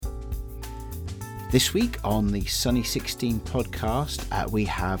This week on the Sunny 16 podcast, we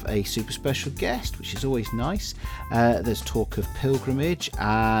have a super special guest, which is always nice. There's talk of pilgrimage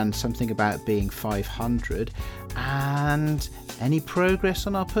and something about being 500 and any progress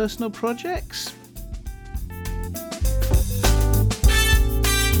on our personal projects.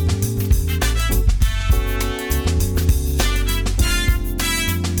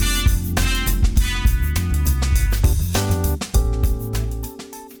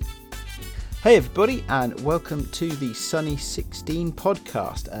 Hey everybody, and welcome to the Sunny 16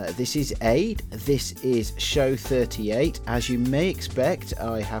 podcast. This is Aid, this is show 38. As you may expect,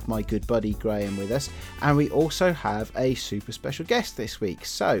 I have my good buddy Graham with us, and we also have a super special guest this week.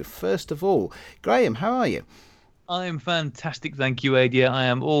 So, first of all, Graham, how are you? I am fantastic, thank you, Aid. Yeah, I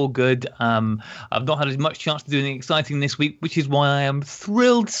am all good. I've not had as much chance to do anything exciting this week, which is why I am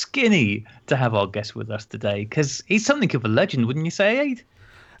thrilled skinny to have our guest with us today, because he's something of a legend, wouldn't you say, Aid?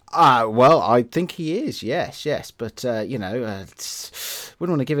 Well, I think he is, yes, but, wouldn't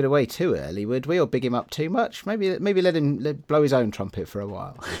want to give it away too early, would we, or big him up too much? Maybe let him blow his own trumpet for a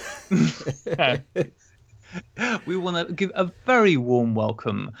while. We want to give a very warm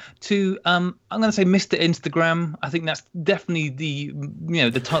welcome to, I'm going to say Mr. Instagram. I think that's definitely the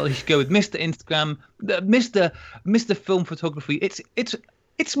title he should go with, Mr. Instagram, Mr. Film Photography.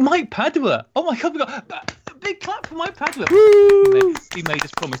 It's Mike Padua. Oh my God, we got a big clap for Mike Padua. He made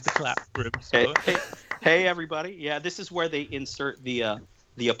us promise to clap for him. So. Hey, everybody. Yeah, this is where they insert the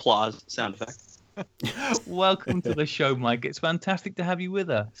applause sound effect. Welcome to the show, Mike. It's fantastic to have you with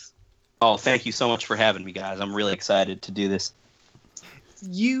us. Oh, thank you so much for having me, guys. I'm really excited to do this.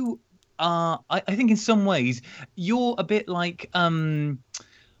 You are, I think in some ways, you're a bit like... what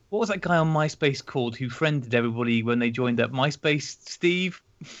was that guy on MySpace called who friended everybody when they joined up? MySpace Steve?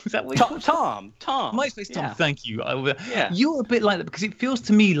 Is that what Tom. MySpace Tom, yeah. Thank you. Yeah. You're a bit like that because it feels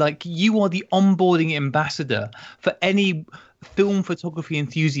to me like you are the onboarding ambassador for any film photography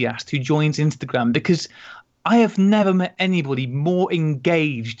enthusiast who joins Instagram, because I have never met anybody more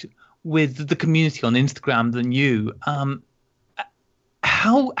engaged with the community on Instagram than you.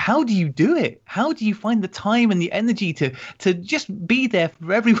 How do you do it? How do you find the time and the energy to just be there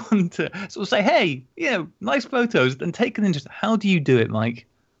for everyone to sort of say, hey, nice photos and take an interest? How do you do it, Mike?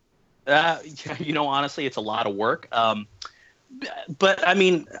 Honestly, it's a lot of work. But I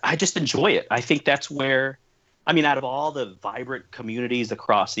mean, I just enjoy it. I think that's where, out of all the vibrant communities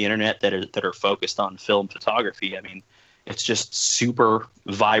across the internet that are focused on film photography, it's just super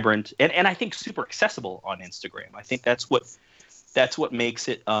vibrant and I think super accessible on Instagram. I think that's what makes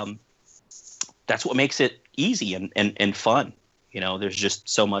it easy and fun. There's just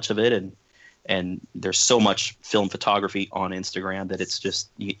so much of it, and there's so much film photography on Instagram that it's just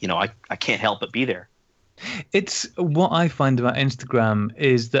I can't help but be there. It's what I find about Instagram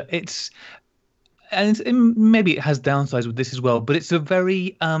is that maybe it has downsides with this as well, but it's a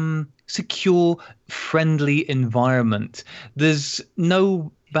very secure, friendly environment. There's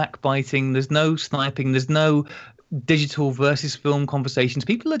no backbiting, there's no sniping, there's no digital versus film conversations.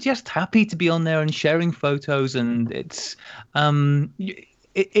 People are just happy to be on there and sharing photos, and it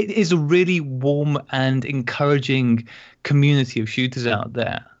is a really warm and encouraging community of shooters out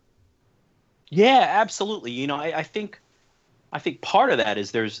there. Yeah, absolutely. I think part of that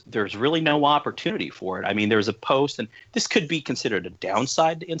is there's really no opportunity for it. There's a post, and this could be considered a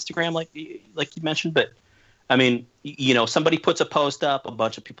downside to Instagram, like you mentioned, but somebody puts a post up, a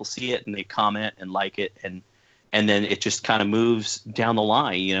bunch of people see it and they comment and like it, and then it just kind of moves down the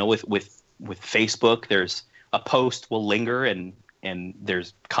line. With Facebook, there's a post will linger and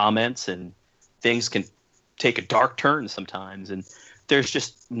there's comments, and things can take a dark turn sometimes. And there's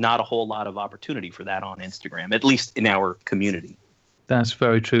just not a whole lot of opportunity for that on Instagram, at least in our community. That's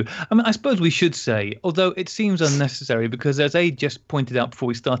very true. I suppose we should say, although it seems unnecessary, because as Aid just pointed out before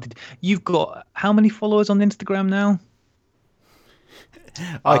we started, you've got how many followers on Instagram now?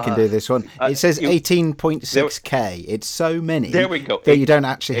 I can do this one. It says 18.6k. It's so many. There we go. That you don't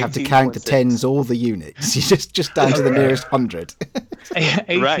actually have to count the tens or the units. You just down to the nearest 100.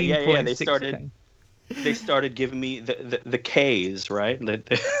 Right. Yeah. They started giving me the K's, right?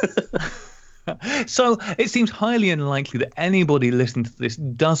 So it seems highly unlikely that anybody listening to this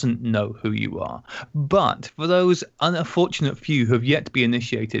doesn't know who you are. But for those unfortunate few who have yet to be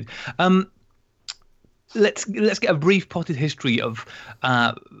initiated, let's get a brief potted history of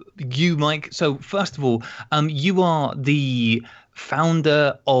you, Mike. So first of all, you are the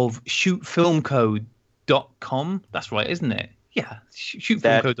founder of shootfilmco.com. That's right, isn't it? Yeah,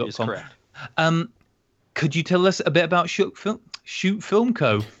 shootfilmco.com. That is correct. Could you tell us a bit about Shoot Film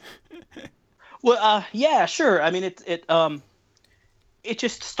Co? Well, yeah, sure. I mean, it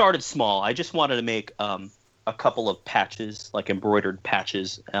just started small. I just wanted to make a couple of patches, like embroidered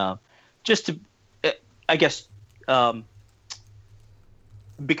patches, just to, I guess,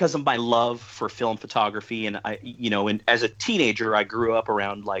 because of my love for film photography, and and as a teenager, I grew up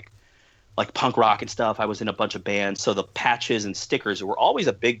around like punk rock and stuff. I was in a bunch of bands, so the patches and stickers were always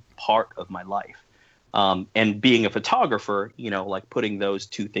a big part of my life. And being a photographer, like putting those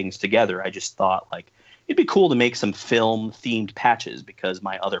two things together, I just thought like it'd be cool to make some film themed patches, because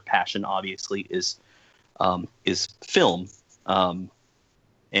my other passion obviously is film. That's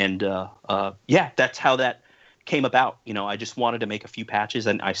how that came about. I just wanted to make a few patches,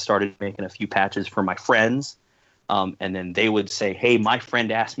 and I started making a few patches for my friends. And then they would say, "Hey, my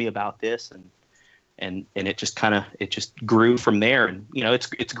friend asked me about this," and it just grew from there. And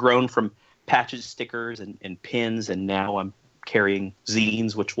it's grown from patches, stickers, and pins, and now I'm carrying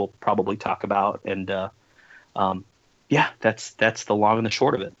zines, which we'll probably talk about. And that's the long and the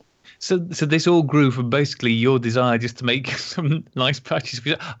short of it. So this all grew from basically your desire just to make some nice patches.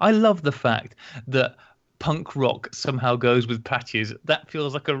 I love the fact that punk rock somehow goes with patches. That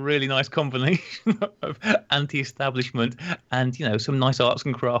feels like a really nice combination of anti-establishment and some nice arts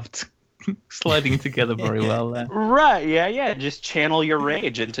and crafts sliding together very well there. Right, yeah. Just channel your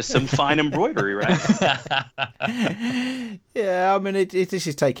rage into some fine embroidery, right? Yeah, I mean, this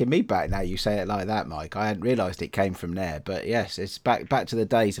is taking me back now you say it like that, Mike. I hadn't realised it came from there, but yes, it's back to the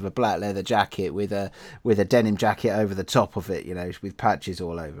days of a black leather jacket with a denim jacket over the top of it, with patches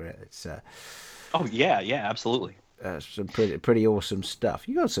all over it. It's oh yeah, absolutely. Some pretty awesome stuff.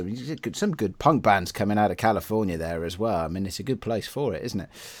 You got some good punk bands coming out of California there as well. I mean, it's a good place for it, isn't it?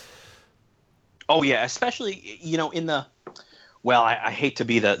 Oh yeah, especially in the, well, I hate to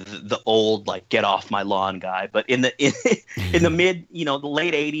be the old like get off my lawn guy, but in the mid the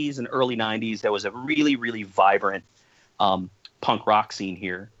late 80s and early 90s, there was a really, really vibrant punk rock scene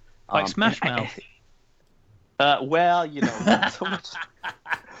here. Like Smash Mouth. Well, not so much.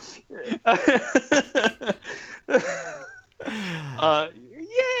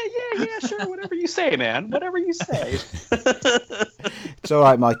 Yeah, sure. Whatever you say, man. Whatever you say. It's all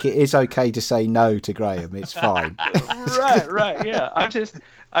right, Mike. It is okay to say no to Graham. It's fine. Right. Yeah.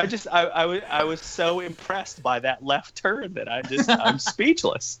 I was so impressed by that left turn that I'm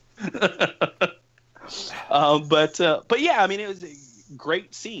speechless. But yeah, I mean, it was a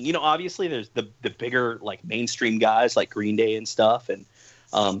great scene. Obviously there's the bigger like mainstream guys like Green Day and stuff, and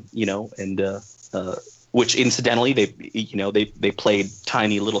which incidentally they played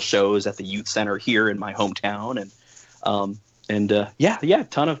tiny little shows at the youth center here in my hometown, and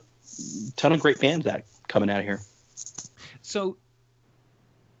ton of great bands that coming out of here. So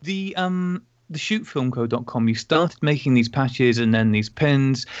the shootfilmco.com, you started making these patches and then these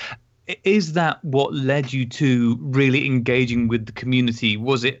pins. Is that what led you to really engaging with the community?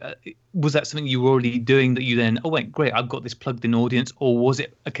 Was that something you were already doing that you then, oh wait, great, I've got this plugged in audience? Or was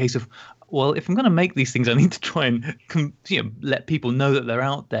it a case of, well, if I'm going to make these things, I need to try and let people know that they're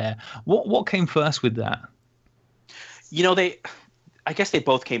out there? What came first with that? I guess they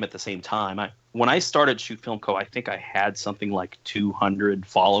both came at the same time. When I started Shoot Film Co., I think I had something like 200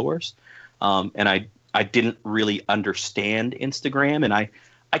 followers, and I didn't really understand Instagram, and I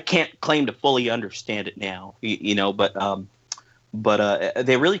can't claim to fully understand it now, but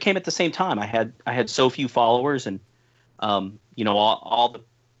they really came at the same time. I had so few followers, and all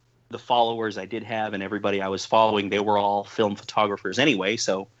the followers I did have and everybody I was following, they were all film photographers anyway.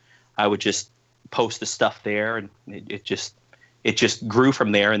 So I would just post the stuff there, and it just grew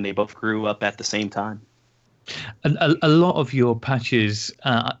from there, and they both grew up at the same time. A lot of your patches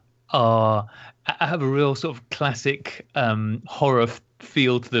have a real sort of classic horror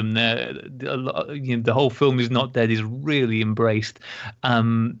feel to them. The whole film is not dead is really embraced.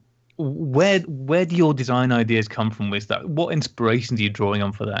 Where do your design ideas come from with that? What inspirations are you drawing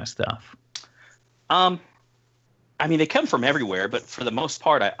on for that stuff? I mean, they come from everywhere, but for the most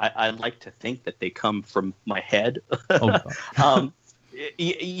part, I like to think that they come from my head. Oh,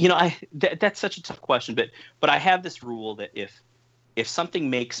 that's such a tough question, but I have this rule that if something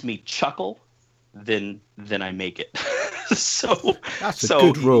makes me chuckle, then I make it. So that's a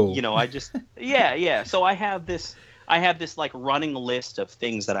good rule. I just So I have this like running list of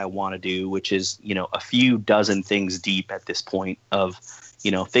things that I want to do, which is a few dozen things deep at this point of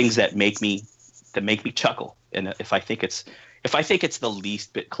things that make me chuckle. And if I think it's the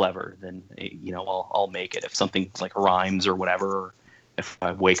least bit clever, then I'll make it. If something like rhymes or whatever, or if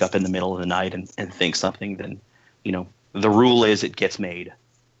I wake up in the middle of the night and think something, then the rule is it gets made.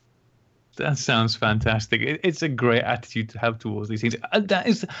 That sounds fantastic. It's a great attitude to have towards these things. That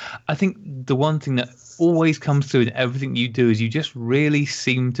is, I think, the one thing that always comes through in everything you do is you just really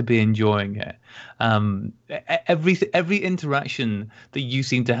seem to be enjoying it. Every interaction that you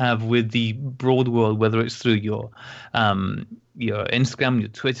seem to have with the broad world, whether it's through your Instagram, your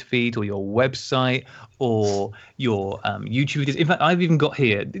Twitter feed, or your website, or your YouTube videos. In fact, I've even got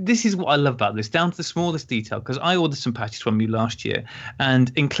here. This is what I love about this, down to the smallest detail, because I ordered some patches from you last year,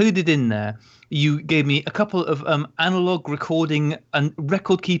 and included in there, you gave me a couple of analog recording and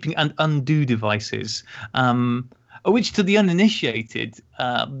record keeping and undo devices. Which to the uninitiated,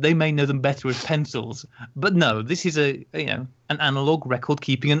 they may know them better as pencils, but no, this is an analog record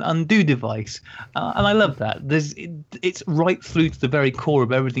keeping and undo device, and I love that. It's right through to the very core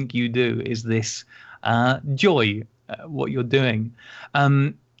of everything you do is this joy, what you're doing,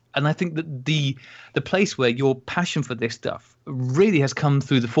 and I think that the place where your passion for this stuff really has come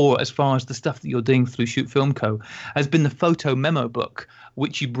through the fore, as far as the stuff that you're doing through Shoot Film Co, has been the photo memo book,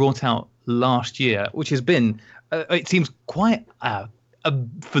 which you brought out last year, which has been. It seems quite a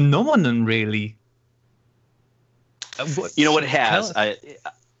phenomenon, really. You know what it has?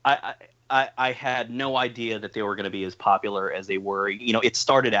 I had no idea that they were going to be as popular as they were. You know, it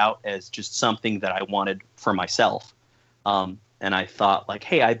started out as just something that I wanted for myself, and I thought, like,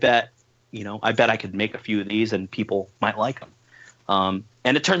 hey, I bet I could make a few of these and people might like them.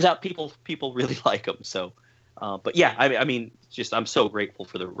 And it turns out people really like them. So. But yeah, I mean, just I'm so grateful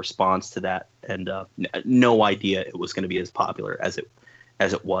for the response to that, and no idea it was going to be as popular as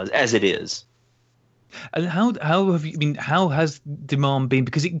it is. And how have you been? How has demand been?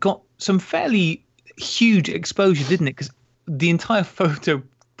 Because it got some fairly huge exposure, didn't it? Because the entire photo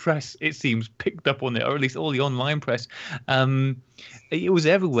press, it seems, picked up on it, or at least all the online press. It was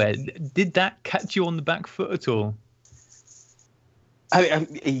everywhere. Did that catch you on the back foot at all?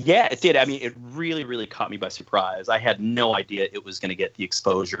 Yeah, it did. I mean, it really, really caught me by surprise. I had no idea it was going to get the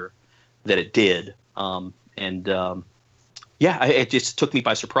exposure that it did. It just took me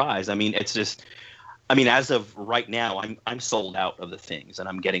by surprise. I mean, as of right now, I'm sold out of the things, and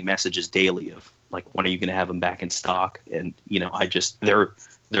I'm getting messages daily of like, when are you going to have them back in stock? And they're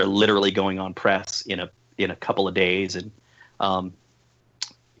literally going on press in a couple of days, and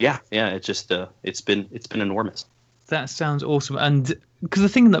it's been enormous. That sounds awesome. And because the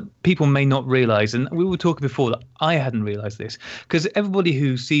thing that people may not realize, and we were talking before that I hadn't realized this, because everybody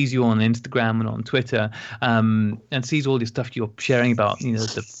who sees you on Instagram and on Twitter and sees all the stuff you're sharing about,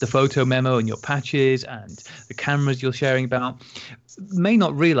 the photo memo and your patches and the cameras you're sharing about, may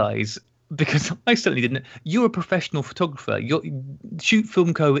not realize, because I certainly didn't, you're a professional photographer. Shoot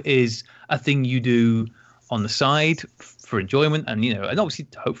Film Co. is a thing you do on the side for enjoyment, and and obviously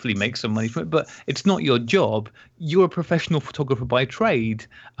hopefully make some money from it, but it's not your job. You're a professional photographer by trade,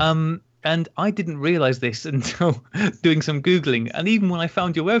 and I didn't realize this until doing some Googling, and even when I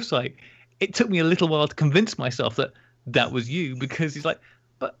found your website, it took me a little while to convince myself that was you, because it's like,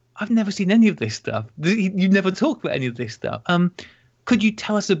 but I've never seen any of this stuff. You never talk about any of this stuff. Could you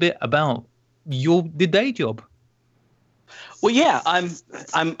tell us a bit about the day job? Well, yeah, I'm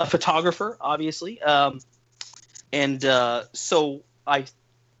a photographer, obviously. So I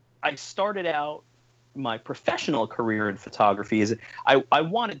started out my professional career in photography is I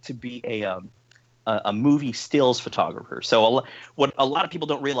wanted to be a movie stills photographer. So what a lot of people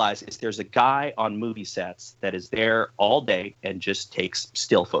don't realize is there's a guy on movie sets that is there all day and just takes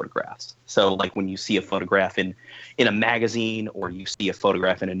still photographs. So like when you see a photograph in a magazine, or you see a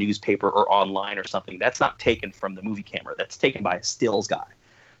photograph in a newspaper or online or something, that's not taken from the movie camera. That's taken by a stills guy.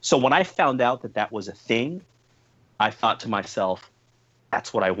 So when I found out that was a thing, I thought to myself,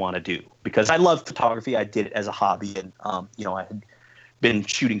 that's what I want to do, because I love photography. I did it as a hobby, and I had been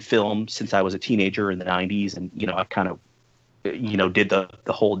shooting film since I was a teenager in the 90s, and I kind of did the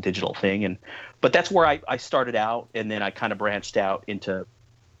whole digital thing, but that's where I started out, and then I kind of branched out into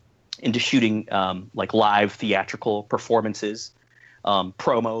shooting like live theatrical performances,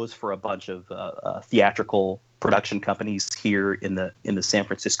 promos for a bunch of theatrical production companies here in the San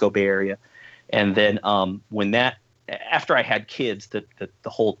Francisco Bay Area. And then after I had kids, the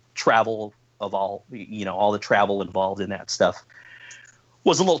whole travel of all the travel involved in that stuff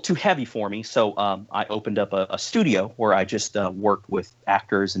was a little too heavy for me. So I opened up a studio where I just worked with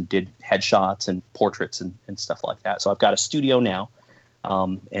actors and did headshots and portraits and stuff like that. So I've got a studio now.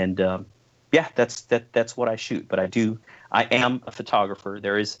 That's what I shoot. But I am a photographer.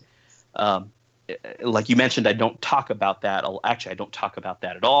 There is, like you mentioned, I don't talk about that. Actually, I don't talk about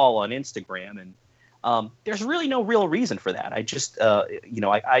that at all on Instagram. And there's really no real reason for that. I just,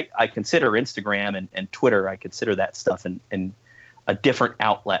 I consider Instagram and Twitter, I consider that stuff in a different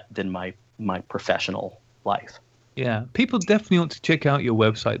outlet than my my professional life. Yeah, people definitely want to check out your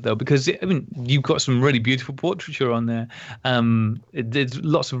website though, because I mean you've got some really beautiful portraiture on there. There's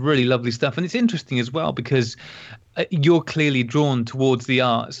lots of really lovely stuff, and it's interesting as well because you're clearly drawn towards the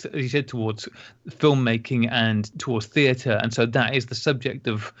arts, as you said, towards filmmaking and towards theatre, and so that is the subject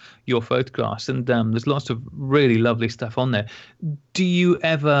of your photographs. And there's lots of really lovely stuff on there. Do you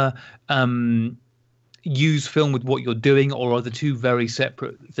ever use film with what you're doing, or are the two very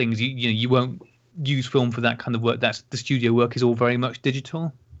separate things? You won't use film for that kind of work. That's the studio work is all very much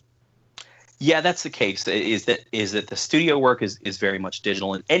digital. Yeah, that's the case. Is that the studio work is very much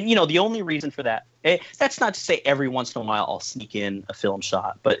digital, and the only reason for that, that's not to say every once in a while I'll sneak in a film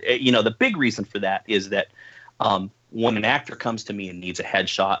shot, but the big reason for that is that when an actor comes to me and needs a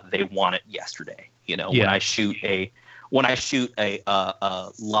headshot, they want it yesterday. When I shoot a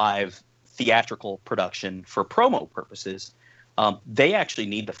live theatrical production for promo purposes, they actually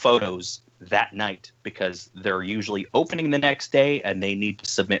need the photos that night because they're usually opening the next day and they need to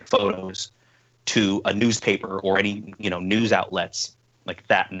submit photos to a newspaper or any news outlets like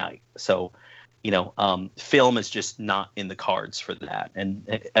that night. So film is just not in the cards for that.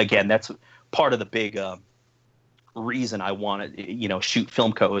 And again, that's part of the big reason I want to Shoot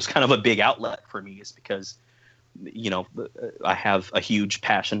Filmco is kind of a big outlet for me, is because I have a huge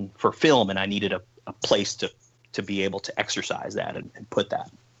passion for film and I needed a place to be able to exercise that and put that.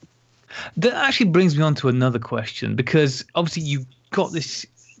 That actually brings me on to another question, because obviously you've got this,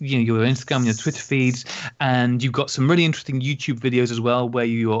 your Instagram, your Twitter feeds, and you've got some really interesting YouTube videos as well, where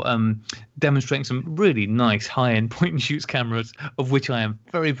you're demonstrating some really nice high-end point-and-shoots cameras, of which I am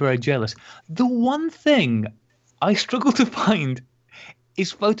very, very jealous. The one thing I struggle to find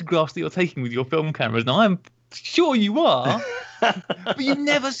is photographs that you're taking with your film cameras. Now, I'm sure you are, but you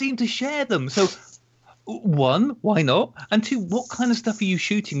never seem to share them. So, one, why not? And two, what kind of stuff are you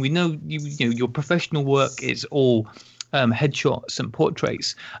shooting? We know your professional work is all headshots and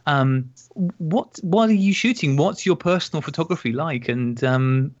portraits. What are you shooting? What's your personal photography like? And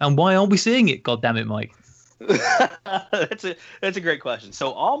why aren't we seeing it? God damn it, Mike. That's a great question.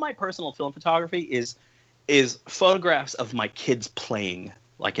 So all my personal film photography is photographs of my kids playing,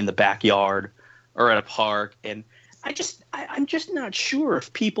 like in the backyard or at a park. And I'm just not sure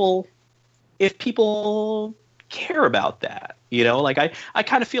if people care about that. Like I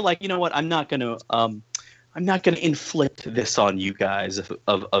kind of feel like, I'm not gonna inflict this on you guys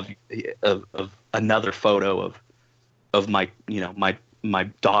of another photo of my my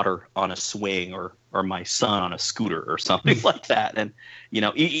daughter on a swing or my son on a scooter or something like that. And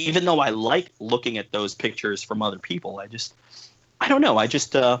even though I like looking at those pictures from other people, I don't know. I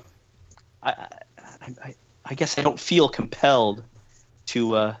guess I don't feel compelled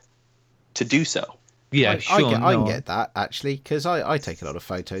to do so. Yeah, sure. I can get that, actually, because I take a lot of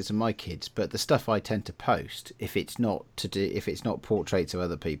photos of my kids, but the stuff I tend to post, if it's not portraits of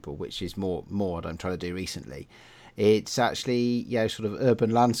other people, which is more what I'm trying to do recently, it's actually sort of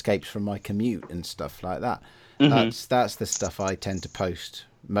urban landscapes from my commute and stuff like that. Mm-hmm. That's the stuff I tend to post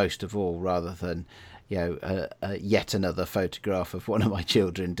most of all, rather than yet another photograph of one of my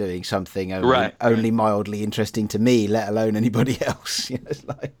children doing something only mildly interesting to me, let alone anybody else. It's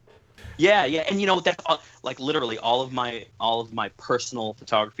like. Yeah, and that's like literally all of my personal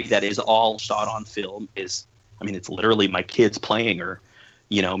photography that is all shot on film it's literally my kids playing, or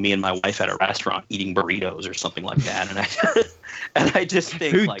me and my wife at a restaurant eating burritos or something like that, and I just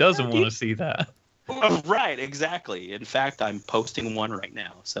think, who doesn't want to see that? Right, exactly. In fact, I'm posting one right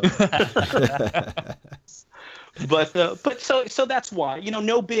now. So, but so that's why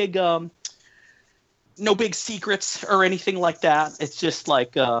no big secrets or anything like that. It's just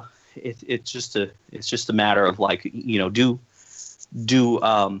like. It's just a matter of like I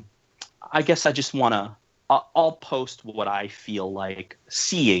guess I just want to I'll post what I feel like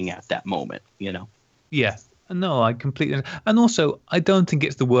seeing at that moment. Yeah, no, I completely, and also I don't think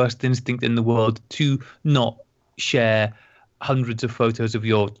it's the worst instinct in the world to not share hundreds of photos of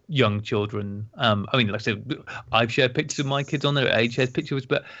your young children. Like I said, I've shared pictures of my kids on there. Age shares pictures,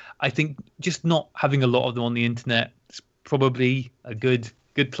 but I think just not having a lot of them on the internet is probably a good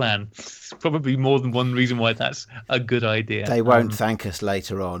plan. Probably more than one reason why that's a good idea. They won't thank us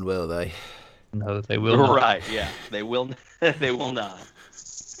later on, will they? No, they will not. Right, yeah. They will they will not.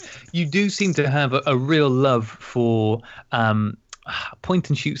 You do seem to have a real love for point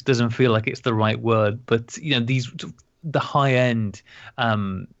and shoots. Doesn't feel like it's the right word, but the high end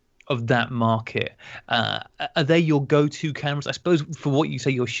of that market. Are they your go-to cameras? I suppose for what you say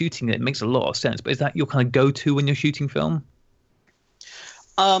you're shooting, it makes a lot of sense, but is that your kind of go-to when you're shooting film?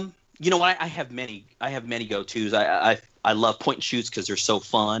 I have many go-tos. I I love point and shoots because they're so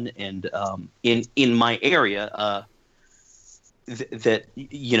fun. And in my area, that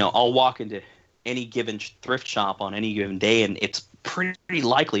I'll walk into any given thrift shop on any given day, and it's pretty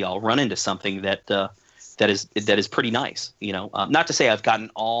likely I'll run into something that is pretty nice. Not to say I've gotten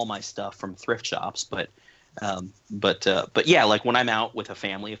all my stuff from thrift shops, but yeah, like when I'm out with a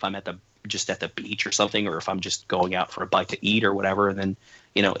family, if I'm just at the beach or something, or if I'm just going out for a bite to eat or whatever, and then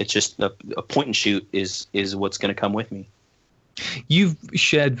it's just a point and shoot is what's going to come with me. You've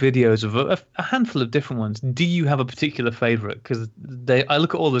shared videos of a handful of different ones. Do you have a particular favorite? Because I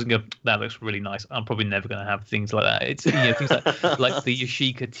look at all those and go, that looks really nice. I'm probably never going to have things like that. It's things like the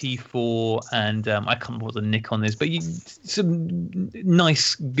Yashica T4 and I can't remember what the Nikon is, but some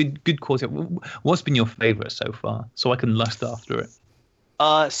nice, good quality. What's been your favorite so far? So I can lust after it.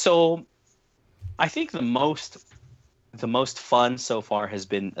 So I think the most fun so far has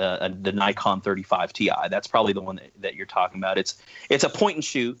been the Nikon 35 Ti. That's probably the one that you're talking about. It's a point and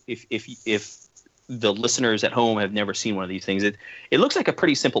shoot. If the listeners at home have never seen one of these things, it looks like a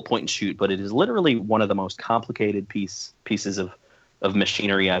pretty simple point and shoot, but it is literally one of the most complicated pieces of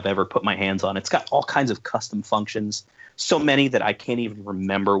machinery I've ever put my hands on. It's got all kinds of custom functions, so many that I can't even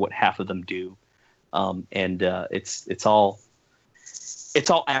remember what half of them do, and it's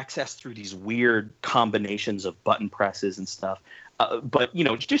all accessed through these weird combinations of button presses and stuff. But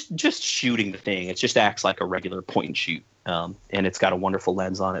just shooting the thing, it just acts like a regular point and shoot. And it's got a wonderful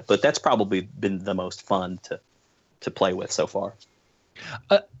lens on it. But that's probably been the most fun to play with so far.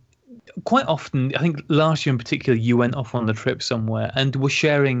 Quite often, I think last year in particular, you went off on the trip somewhere and were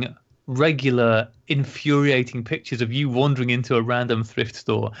sharing regular infuriating pictures of you wandering into a random thrift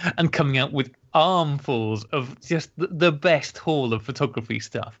store and coming out with armfuls of just the best haul of photography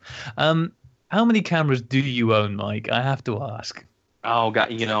stuff. How many cameras do you own, Mike? I have to ask. Oh God,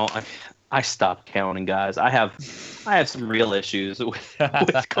 I stopped counting, guys. I have some real issues with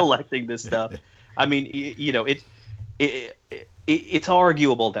collecting this stuff. I mean, it's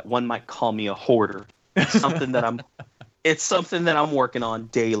arguable that one might call me a hoarder. It's something that I'm working on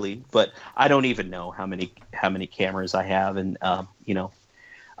daily, but I don't even know how many cameras I have, and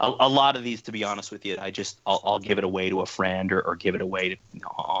a lot of these, to be honest with you, I'll give it away to a friend or give it away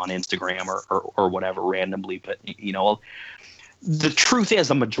on Instagram or whatever randomly. But the truth is,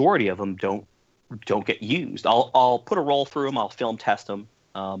 a majority of them don't get used. I'll put a roll through them. I'll film test them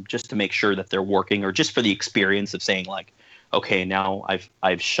just to make sure that they're working, or just for the experience of saying like, okay, now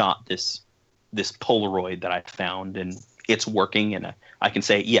I've shot this Polaroid that I found and it's working, and I can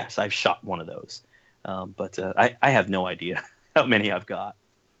say yes, I've shot one of those. But I have no idea how many I've got.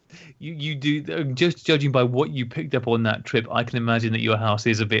 You do, just judging by what you picked up on that trip, I can imagine that your house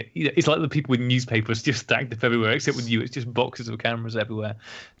is a bit, it's like the people with newspapers just stacked up everywhere, except with you it's just boxes of cameras everywhere.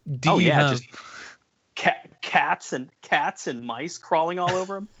 Just cats and mice crawling all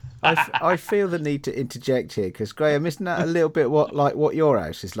over them. I feel the need to interject here, because Graham, isn't that a little bit what your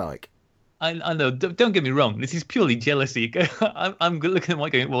house is like? I know. Don't get me wrong. This is purely jealousy. I'm looking at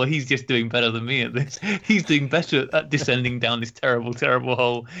Mike going, well, he's just doing better than me at this. He's doing better at descending down this terrible, terrible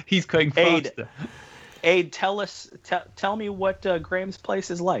hole. He's going faster. Aid, tell me what Graham's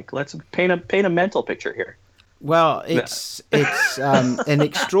place is like. Let's paint a mental picture here. Well, it's an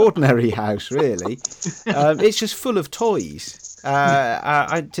extraordinary house, really. It's just full of toys.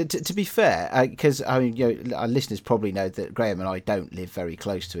 To be fair, because our listeners probably know that Graham and I don't live very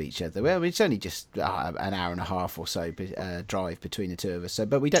close to each other. Well, it's only just an hour and a half or so drive between the two of us.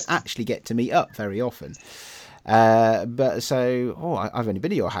 But we don't actually get to meet up very often. I've only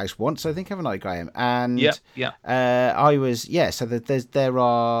been to your house once, I think, haven't I, Graham? And yeah. I was So there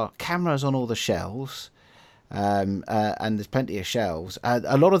are cameras on all the shelves. And there's plenty of shelves.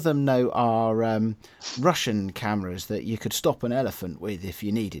 A lot of them are Russian cameras that you could stop an elephant with if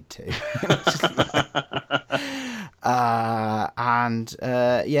you needed to. And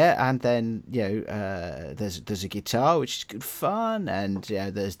then there's a guitar, which is good fun, and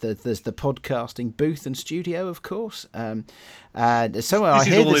there's the podcasting booth and studio, of course. And somewhere this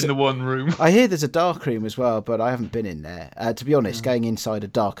is all in the one room. I hear there's a dark room as well, but I haven't been in there. To be honest, going inside a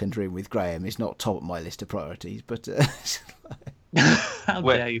darkened room with Graham is not top of my list of priorities. But how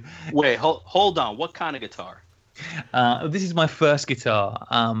dare you? Wait, hold on. What kind of guitar? This is my first guitar.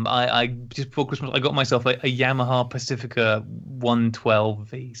 I just before Christmas I got myself a Yamaha Pacifica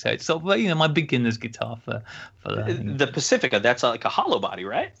 112V. So it's sort of my beginner's guitar for that. The Pacifica. That's like a hollow body,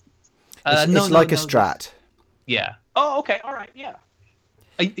 right? It's like a Strat. Yeah. Oh, okay. All right. Yeah.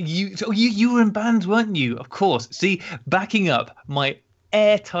 You were in bands, weren't you? Of course. See, backing up my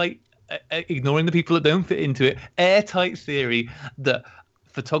airtight, ignoring the people that don't fit into it, airtight theory that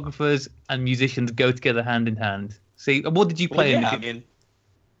photographers and musicians go together hand in hand. See, what did you play in? I mean,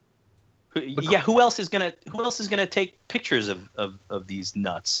 who else is gonna take pictures of these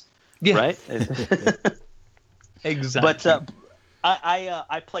nuts? Yeah. Right. Exactly. But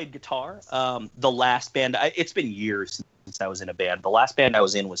I played guitar. The last band, it's been years since I was in a band. The last band I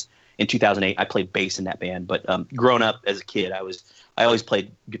was in was in 2008. I played bass in that band. But growing up as a kid, I always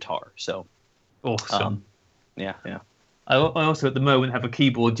played guitar. So awesome. Yeah. I also at the moment have a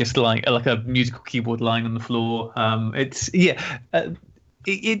keyboard, just like a musical keyboard lying on the floor.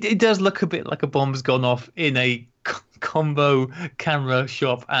 It does look a bit like a bomb's gone off in a combo camera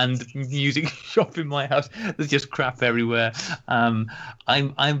shop and music shop in my house. There's just crap everywhere. I'm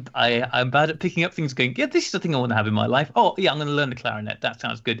bad at picking up things. Going, yeah, this is the thing I want to have in my life. Oh yeah, I'm going to learn the clarinet. That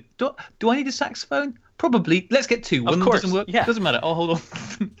sounds good. Do I need a saxophone? Probably. Let's get two. One of course doesn't work. Yeah. Doesn't matter. Oh, hold on.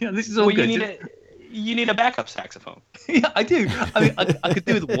 This is all good. You need a backup saxophone. Yeah, I do. I mean, I could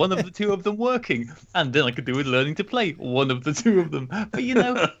do with one of the two of them working, and then I could do with learning to play one of the two of them. But you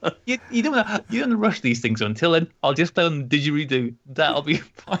don't want to rush these things. Until then, I'll just play on the didgeridoo. That'll be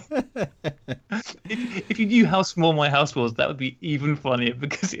fine. If you knew how small my house was, that would be even funnier,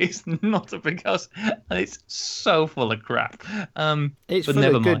 because it's not a big house and it's so full of crap. It's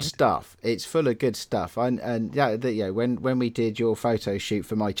full of good stuff. It's full of good stuff. And when we did your photo shoot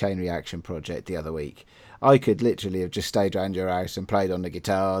for my chain reaction project the other week, I could literally have just stayed around your house and played on the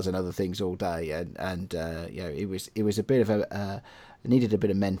guitars and other things all day, and it was a bit of needed a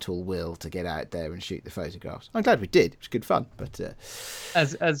bit of mental will to get out there and shoot the photographs. I'm glad we did. It was good fun. But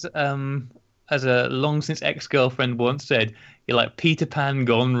as a long since ex-girlfriend once said, you're like Peter Pan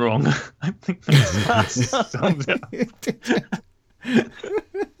gone wrong. I think that sums it up.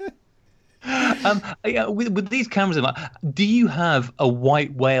 With these cameras, do you have a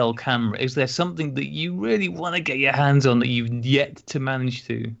white whale camera? Is there something that you really want to get your hands on that you've yet to manage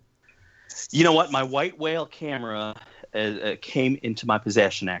to? You know what? My white whale camera came into my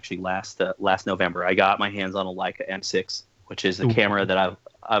possession actually last November. I got my hands on a Leica M6, which is the camera that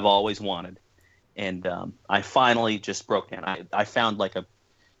I've always wanted, and I finally just broke down. I found like an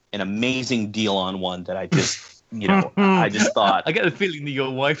amazing deal on one that I just. I just thought. I get the feeling that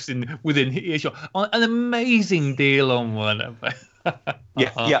your wife's within earshot. An amazing deal on one.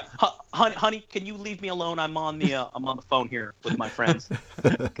 Yeah. Honey, can you leave me alone? I'm on the phone here with my friends.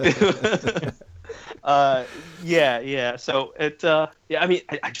 Yeah. So I mean,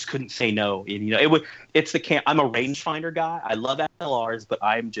 I just couldn't say no. And, it's I'm a rangefinder guy. I love SLRs, but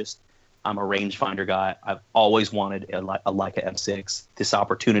I'm a rangefinder guy. I've always wanted a Leica M6. This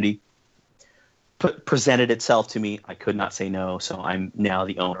opportunity presented itself to me. I could not say no, so I'm now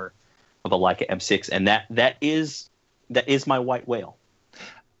the owner of a Leica M6, and that is my white whale.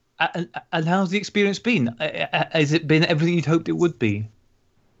 And how's the experience been? Has it been everything you'd hoped it would be?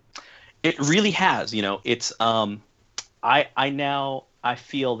 It really has. It's I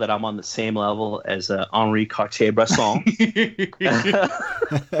feel that I'm on the same level as Henri Cartier-Bresson.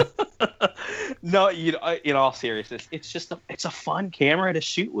 No, in all seriousness, it's a fun camera to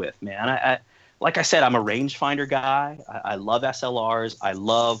shoot with, man. Like I said, I'm a rangefinder guy. I love SLRs. I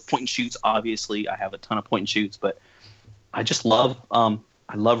love point and shoots. Obviously, I have a ton of point and shoots, but I just love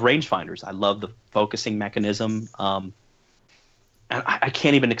rangefinders. I love the focusing mechanism. And I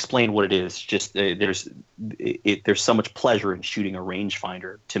can't even explain what it is. Just there's so much pleasure in shooting a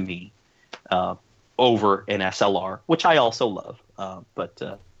rangefinder to me over an SLR, which I also love. But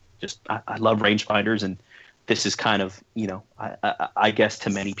I love rangefinders, and this is kind of I guess to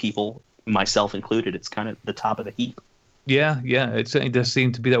many people, myself included, it's kind of the top of the heap. Yeah, it certainly does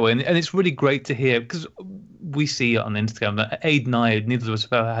seem to be that way, and it's really great to hear, because we see it on Instagram that Aid and I, neither of us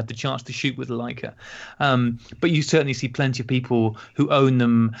have ever had the chance to shoot with Leica, but you certainly see plenty of people who own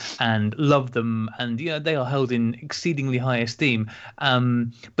them and love them, and they are held in exceedingly high esteem.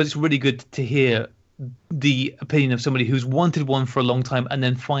 But it's really good to hear the opinion of somebody who's wanted one for a long time and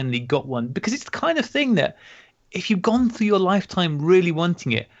then finally got one, because it's the kind of thing that if you've gone through your lifetime really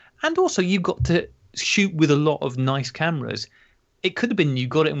wanting it, and also you've got to shoot with a lot of nice cameras, it could have been you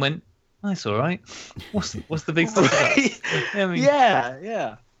got it and went, that's all right. What's the big thing? Right.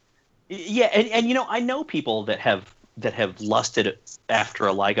 Yeah. And I know people that have lusted after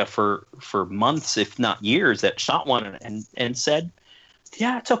a Leica for months, if not years, that shot one and said,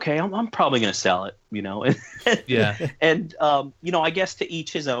 yeah, it's okay. I'm probably going to sell it, Yeah. And I guess to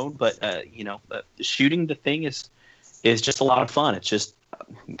each his own, but shooting the thing is just a lot of fun. It's just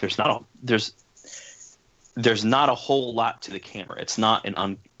there's not a whole lot to the camera. It's not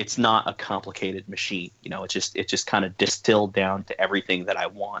a complicated machine. It's just kind of distilled down to everything that I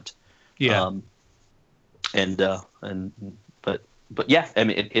want. Yeah. But yeah, I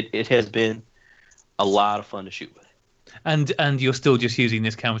mean, it has been a lot of fun to shoot with. And you're still just using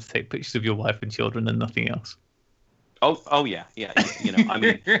this camera to take pictures of your wife and children and nothing else. Oh yeah. I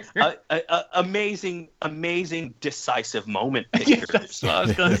mean, amazing, decisive moment pictures. Yeah, that's what I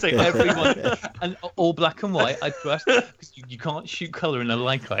was going to say. Everyone, and all black and white. I trust, because you can't shoot color in a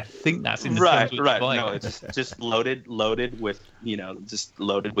Leica. I think that's in the right. Right. No, it's just loaded with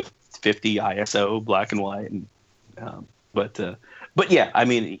 50 ISO black and white, and but yeah, I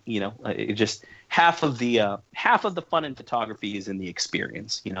mean, it just half of the fun in photography is in the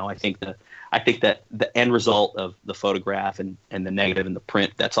experience. I think that the end result of the photograph and the negative and the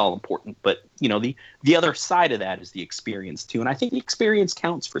print, that's all important. But the other side of that is the experience too, and I think the experience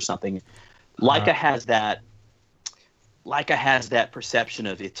counts for something. Leica has that perception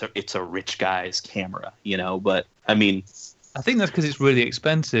of it's a rich guy's camera, But I mean, I think that's because it's really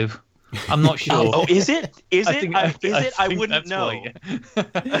expensive. I'm not sure. Oh, is it? Is I it? think- Is it? I think wouldn't that's know. why,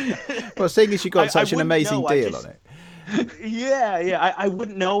 yeah. Well, seeing as you got such an wouldn't amazing know. deal on it. Yeah. I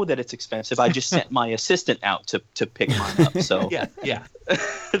wouldn't know that it's expensive. I just sent my assistant out to pick mine up. So Yeah.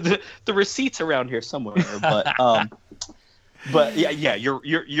 the receipts around here somewhere. But yeah,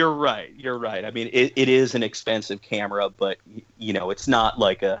 you're right. You're right. I mean, it is an expensive camera, but it's not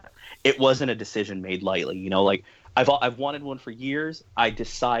like it wasn't a decision made lightly. Like I've wanted one for years. I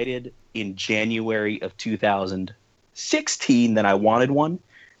decided in January of 2016 that I wanted one,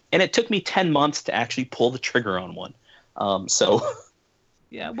 and it took me 10 months to actually pull the trigger on one.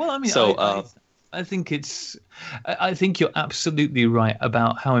 Yeah, well, I mean, So, I think I think you're absolutely right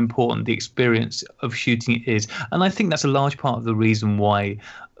about how important the experience of shooting is, and I think that's a large part of the reason why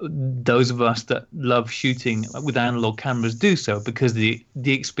those of us that love shooting with analog cameras do so, because the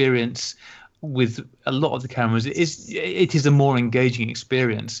experience with a lot of the cameras it is a more engaging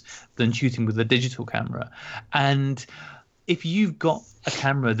experience than shooting with a digital camera. And if you've got a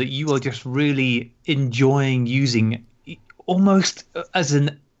camera that you are just really enjoying using, almost as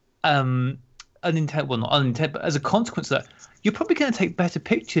an unintended, well, not unintended, but as a consequence of that, you're probably going to take better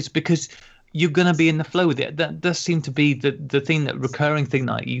pictures because you're going to be in the flow with it. That does seem to be the recurring thing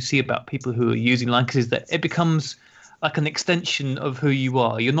that you see about people who are using Leicas, is that it becomes like an extension of who you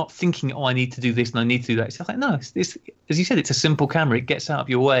are. You're not thinking, I need to do this and I need to do that. It's like, no, it's as you said, it's a simple camera. It gets out of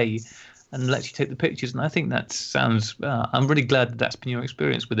your way and lets you take the pictures. And I think that sounds, I'm really glad that's been your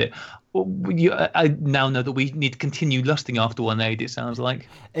experience with it. I now know that we need to continue lusting after 1.8, it sounds like.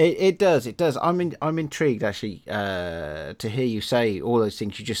 It does. I'm intrigued, actually, to hear you say all those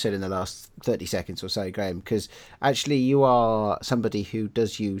things you just said in the last 30 seconds or so, Graham, because actually you are somebody who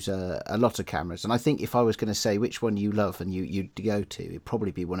does use a lot of cameras. And I think if I was going to say which one you love and you'd go to, it'd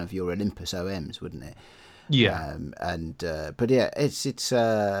probably be one of your Olympus OMs, wouldn't it? Yeah. But yeah, there's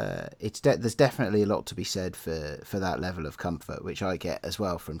definitely a lot to be said for that level of comfort, which I get as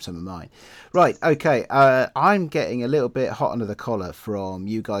well from some of mine. Right, okay. I'm getting a little bit hot under the collar from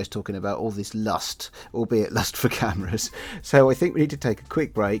you guys talking about all this lust, albeit lust for cameras. So I think we need to take a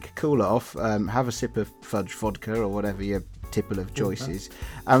quick break, cool off, have a sip of fudge vodka or whatever your tipple of choice is,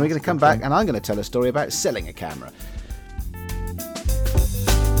 and we're going to come back and I'm going to tell a story about selling a camera.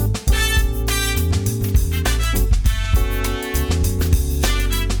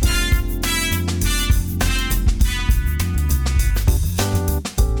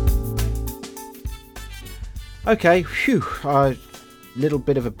 Okay, phew, little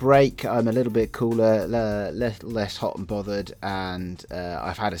bit of a break. I'm a little bit cooler, less hot and bothered, and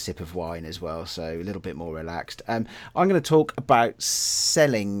I've had a sip of wine as well, so a little bit more relaxed. I'm going to talk about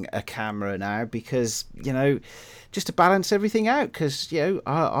selling a camera now because, just to balance everything out, because,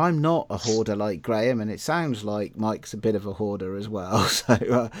 I'm not a hoarder like Graham, and it sounds like Mike's a bit of a hoarder as well.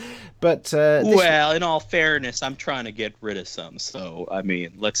 So, well, in all fairness, I'm trying to get rid of some. So, I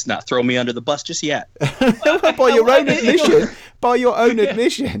mean, let's not throw me under the bus just yet. By your own admission. By your own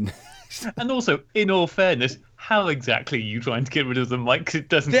admission. And also, in all fairness, how exactly are you trying to get rid of them, Mike? 'Cause it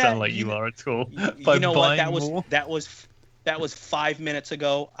doesn't sound like you are at all. By you know what? more? That was 5 minutes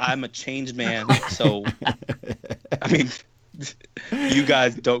ago. I'm a changed man, so I mean, you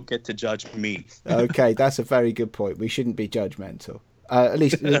guys don't get to judge me. Okay, that's a very good point. We shouldn't be judgmental. At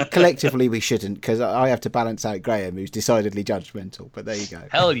least collectively we shouldn't, because I have to balance out Graham, who's decidedly judgmental. But there you go.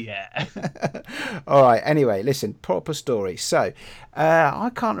 Hell yeah. All right, anyway, listen, proper story. So,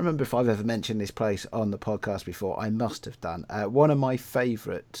 I can't remember if I've ever mentioned this place on the podcast before. I must have done. One of my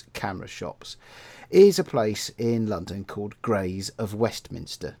favourite camera shops is a place in London called Grays of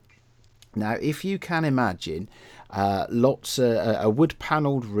Westminster. Now, if you can imagine, a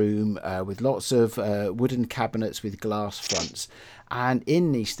wood-panelled room with lots of wooden cabinets with glass fronts, And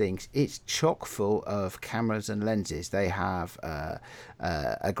in these things, it's chock full of cameras and lenses. They have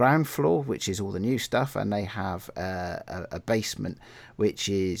a ground floor, which is all the new stuff, and they have a basement, which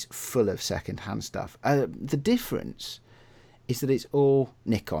is full of second-hand stuff. The difference is that it's all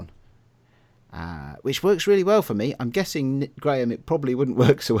Nikon, which works really well for me. I'm guessing, Graham, it probably wouldn't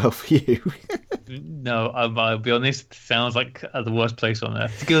work so well for you. No, I'll be honest. Sounds like the worst place on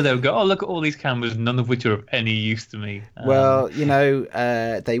earth to go there and go, oh, look at all these cameras, none of which are of any use to me. Well,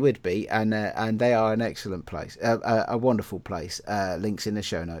 they would be, and they are an excellent place, a wonderful place. Links in the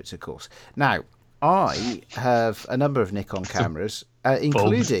show notes, of course. Now, I have a number of Nikon cameras,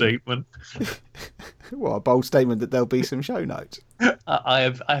 including. Bold statement. What a bold statement that there'll be some show notes. I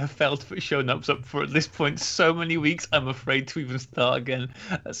have failed to put show notes up for at this point so many weeks. I'm afraid to even start again.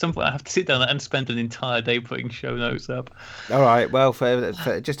 At some point, I have to sit down and spend an entire day putting show notes up. All right. Well,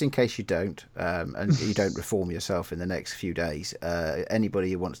 for just in case you don't, and you don't reform yourself in the next few days,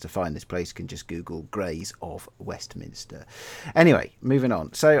 anybody who wants to find this place can just Google Greys of Westminster. Anyway, moving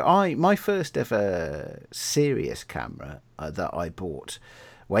on. So my first ever serious camera that I bought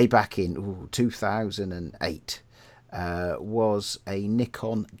way back in 2008 was a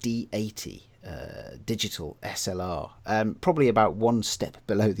Nikon D80 digital SLR, probably about one step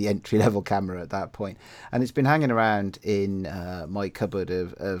below the entry-level camera at that point, and it's been hanging around in my cupboard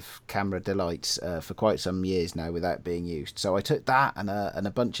of camera delights for quite some years now without being used. So I took that and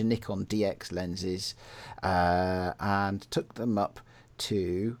a bunch of Nikon DX lenses and took them up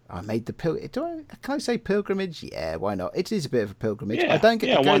to. I made the can I say pilgrimage? Yeah, why not? It is a bit of a pilgrimage. Yeah, I don't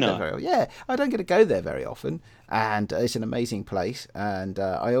get to go there very. Yeah, I don't get to go there very often, and it's an amazing place. And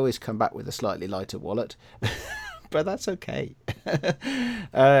I always come back with a slightly lighter wallet, but that's okay.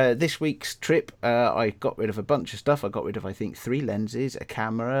 This week's trip, I got rid of a bunch of stuff. I got rid of, I think, 3 lenses, a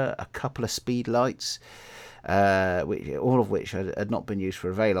camera, a couple of speed lights. All of which had not been used for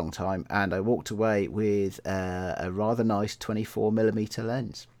a very long time, and I walked away with a rather nice 24mm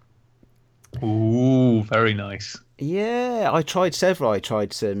lens. Ooh, very nice. Yeah, I tried several. I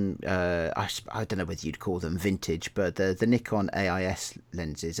tried some, I don't know whether you'd call them vintage, but the Nikon AIS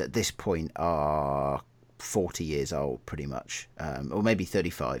lenses at this point are 40 years old, pretty much, or maybe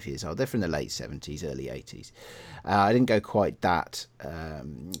 35 years old. They're from the late 70s, early 80s. I didn't go quite that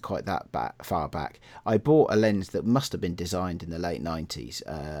far back. I bought a lens that must have been designed in the late 90s,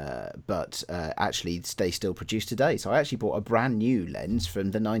 but actually they still produce today. So I actually bought a brand new lens from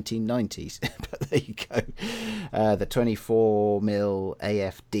the 1990s. But there you go, the 24mm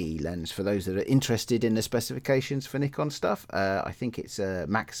AFD lens. For those that are interested in the specifications for Nikon stuff, I think it's a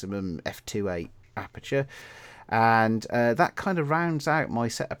maximum f2.8 aperture, and that kind of rounds out my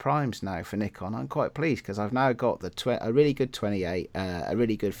set of primes now for Nikon. I'm quite pleased because I've now got a really good 28, a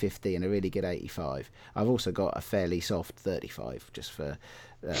really good 50, and a really good 85. I've also got a fairly soft 35 just for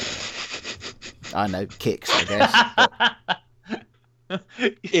I know, kicks, I guess.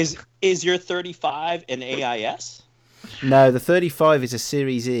 Is your 35 an AIS? No, the 35 is a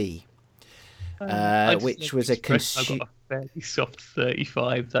Series E, which was a I've got a fairly soft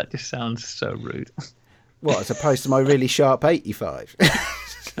 35. That just sounds so rude. What, as opposed to my really sharp 85?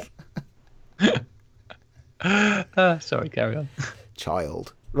 Sorry, carry on.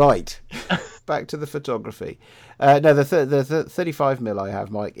 Child. Right. Back to the photography. No, the 35mm I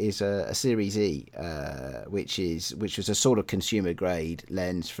have, Mike, is a Series E, which was a sort of consumer grade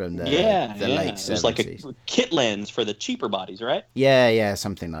lens from the late 70s. It was like a kit lens for the cheaper bodies, right? Yeah,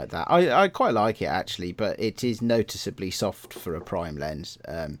 something like that. I quite like it actually, but it is noticeably soft for a prime lens.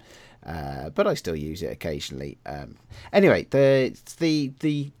 But I still use it occasionally. Anyway,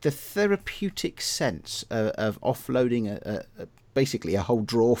 the therapeutic sense of offloading basically a whole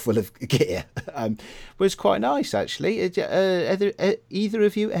drawer full of gear was quite nice actually. Either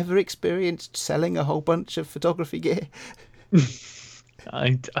of you ever experienced selling a whole bunch of photography gear?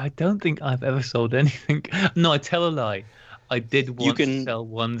 I don't think I've ever sold anything. No, I tell a lie. I did once sell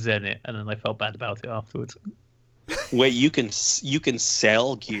one Zenit, and then I felt bad about it afterwards. Wait, you can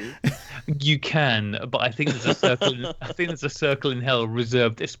sell gear? You can, but I think there's a circle. I think there's a circle in hell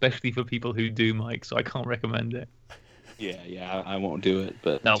reserved especially for people who do, Mike. So I can't recommend it. Yeah, I won't do it.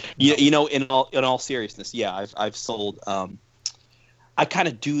 But no. You know, in all seriousness, yeah, I've sold. I kind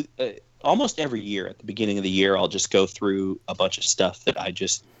of do almost every year at the beginning of the year. I'll just go through a bunch of stuff that I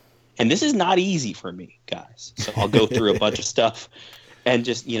just, and this is not easy for me, guys. So I'll go through a bunch of stuff, and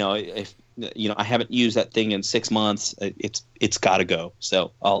just if I haven't used that thing in 6 months, it's got to go.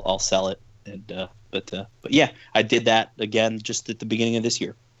 So I'll sell it. And but yeah, I did that again just at the beginning of this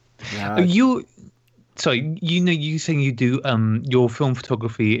year. You So you saying you do your film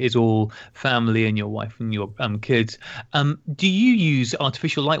photography is all family and your wife and your kids. Do you use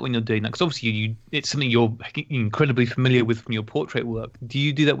artificial light when you're doing that? Because obviously it's something you're incredibly familiar with from your portrait work. Do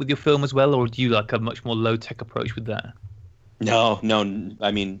you do that with your film as well, or do you like a much more low tech approach with that? No, no.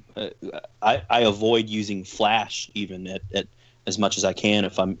 I mean, I avoid using flash even at as much as I can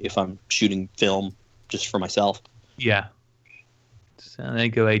if I'm shooting film just for myself. Yeah. So there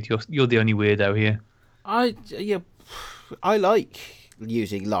you go, Aid. You're the only weirdo here. I like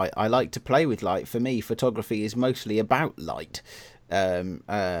using light. I like to play with light. For me, photography is mostly about light. I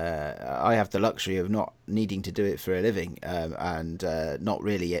have the luxury of not needing to do it for a living, and not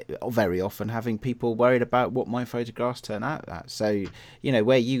really very often having people worried about what my photographs turn out at. So,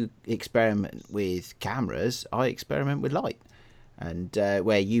 where you experiment with cameras, I experiment with light. And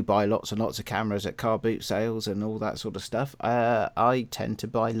where you buy lots and lots of cameras at car boot sales and all that sort of stuff, I tend to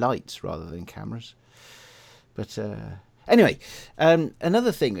buy lights rather than cameras. But anyway,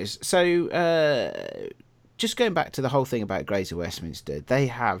 another thing is, just going back to the whole thing about Grays of Westminster, they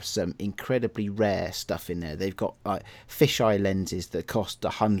have some incredibly rare stuff in there. They've got like fisheye lenses that cost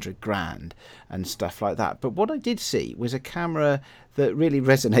 $100,000 and stuff like that. But what I did see was a camera that really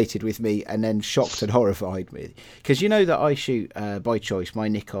resonated with me and then shocked and horrified me. Because you know that I shoot, by choice, my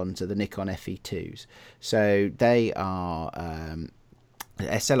Nikons are the Nikon FE2s. So they are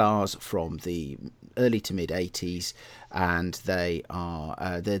SLRs from the early to mid 80s, and they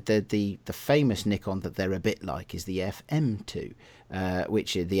are the famous Nikon that they're a bit like is the FM2,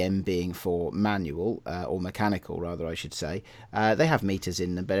 which is the M being for manual, or mechanical rather I should say. They have meters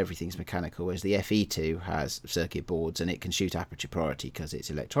in them, but everything's mechanical, whereas the FE2 has circuit boards and it can shoot aperture priority because it's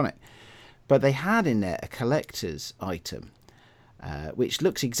electronic. But they had in there a collector's item, which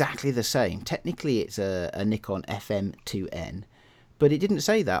looks exactly the same. Technically it's a Nikon FM2N, but it didn't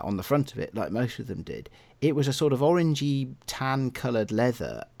say that on the front of it like most of them did. It was a sort of orangey tan coloured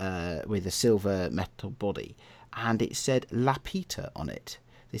leather with a silver metal body, and it said Lapita on it.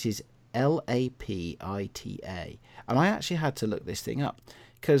 This is Lapita. And I actually had to look this thing up,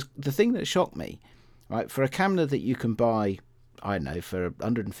 because the thing that shocked me, right, for a camera that you can buy, I don't know, for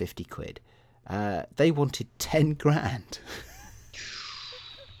 150 quid, they wanted 10 grand.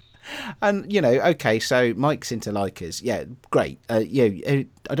 And okay, so Mike's into Leicas, yeah, great. I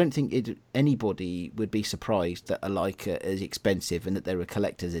don't think anybody would be surprised that a Leica is expensive and that there are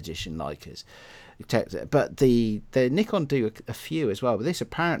collector's edition Leicas. But the Nikon do a few as well. But this,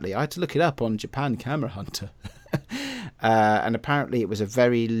 apparently, I had to look it up on Japan Camera Hunter, and apparently it was a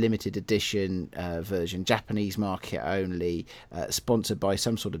very limited edition version, Japanese market only, sponsored by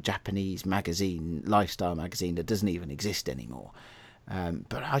some sort of Japanese magazine, lifestyle magazine that doesn't even exist anymore.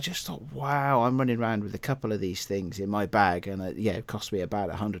 But I just thought, wow, I'm running around with a couple of these things in my bag, and it cost me about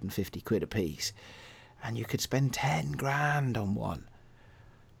 150 quid a piece, and you could spend 10 grand on one.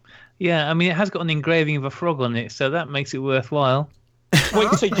 Yeah, I mean, it has got an engraving of a frog on it, so that makes it worthwhile. Wait,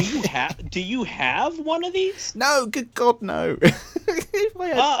 so do you have one of these? No, good God, no. Okay,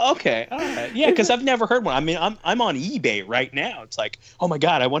 all right, yeah, because I've never heard one. I mean, I'm on eBay right now. It's like, oh my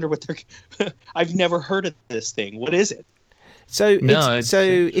God, I wonder what they're. I've never heard of this thing. What is it? So,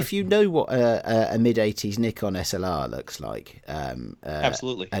 if you know what a mid-80s Nikon SLR looks like,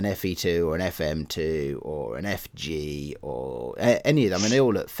 absolutely, an FE2 or an FM2 or an FG or any of them, and they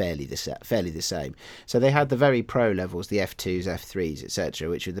all look fairly the same. So they had the very pro levels, the F2s, F3s, etc.,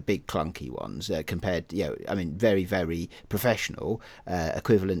 which are the big clunky ones compared, very, very professional,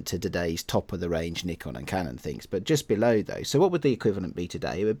 equivalent to today's top of the range Nikon and Canon things. But just below those, so what would the equivalent be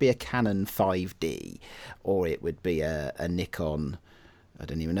today? It would be a Canon 5D, or it would be a Nikon. I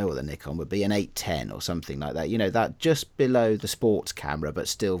don't even know what the Nikon would be, an 810 or something like that. That just below the sports camera, but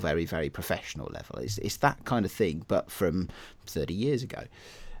still very, very professional level. It's that kind of thing, but from 30 years ago.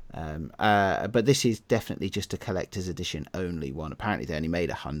 But this is definitely just a collector's edition only one. Apparently they only made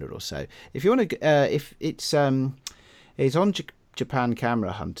 100 or so. If you want to, if it's on Japan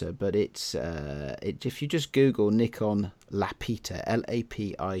Camera Hunter, but it's if you just Google Nikon Lapita,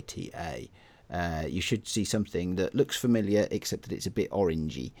 Lapita. You should see something that looks familiar, except that it's a bit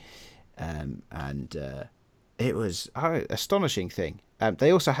orangey, and it was an astonishing thing.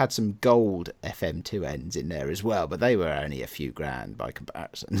 They also had some gold FM2Ns in there as well, but they were only a few grand by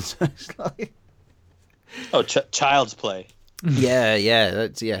comparison. So it's like, child's play. Yeah,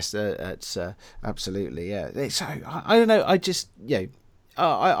 that's absolutely, yeah. So I don't know. I just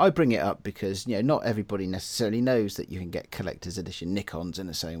I bring it up because not everybody necessarily knows that you can get collector's edition Nikons in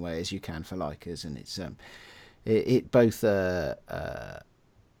the same way as you can for Leicas, and it's it both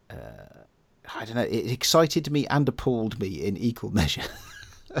I don't know, it excited me and appalled me in equal measure.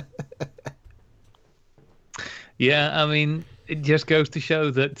 Yeah, I mean, it just goes to show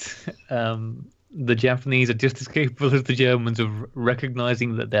that the Japanese are just as capable as the Germans of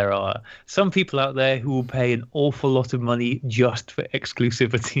recognizing that there are some people out there who will pay an awful lot of money just for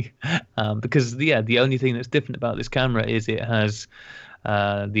exclusivity. Because, the only thing that's different about this camera is it has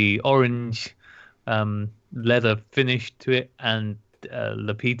the orange leather finish to it and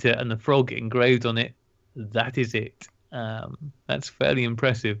Lapita and the frog engraved on it. That is it. That's fairly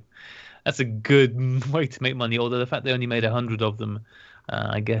impressive. That's a good way to make money, although the fact they only made 100 of them,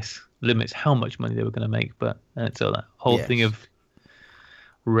 I guess, limits how much money they were going to make. But it's all that whole thing of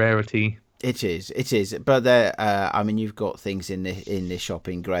rarity. It is. But there, I mean, you've got things in the shop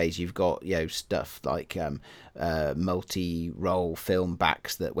in Grays. You've got stuff like multi-roll film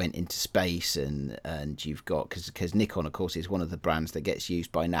backs that went into space, and you've got because Nikon, of course, is one of the brands that gets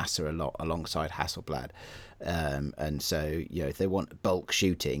used by NASA a lot alongside Hasselblad. And so if they want bulk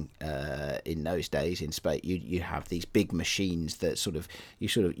shooting in those days in space, you have these big machines that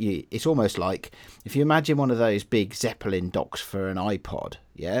it's almost like if you imagine one of those big Zeppelin docks for an iPod,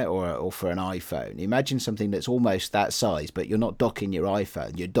 or for an iPhone. Imagine something that's almost that size, but you're not docking your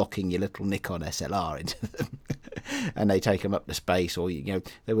iPhone, you're docking your little Nikon SLR into them, and they take them up to space. Or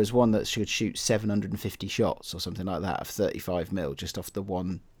there was one that should shoot 750 shots or something like that of 35mm just off the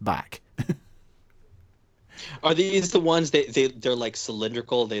one back. Are these the ones they're like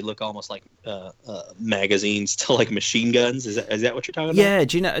cylindrical? They look almost like magazines to like machine guns. Is that what you're talking about? Yeah.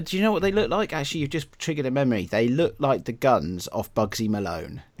 Do you know what they look like? Actually, you've just triggered a memory. They look like the guns off Bugsy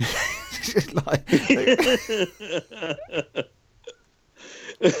Malone.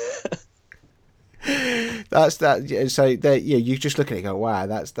 That's that. So you just look at it and go, wow,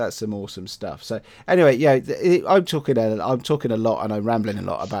 that's some awesome stuff. So anyway, I'm talking a lot and I'm rambling a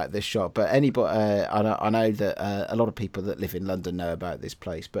lot about this shop. But anybody, I know that a lot of people that live in London know about this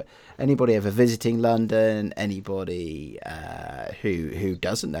place. But anybody ever visiting London, anybody who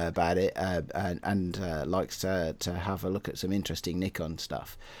doesn't know about it and likes to have a look at some interesting Nikon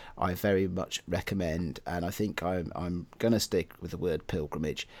stuff, I very much recommend, and I think I'm going to stick with the word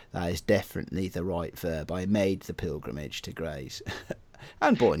pilgrimage. That is definitely the right verb. I made the pilgrimage to Grays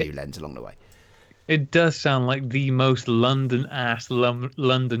and bought a new lens along the way. It does sound like the most London-ass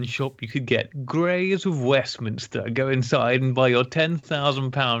London shop you could get. Grays of Westminster. Go inside and buy your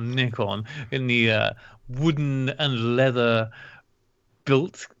 £10,000 Nikon in the wooden and leather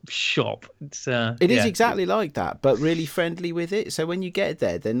built shop. It is exactly like that, but really friendly with it. So when you get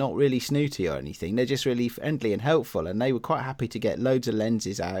there, they're not really snooty or anything. They're just really friendly and helpful, and they were quite happy to get loads of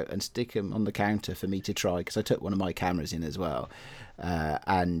lenses out and stick them on the counter for me to try, because I took one of my cameras in as well.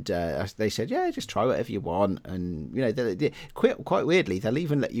 And they said, just try whatever you want. And they quite weirdly, they'll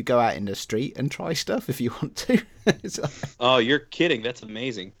even let you go out in the street and try stuff if you want to. Oh, you're kidding. That's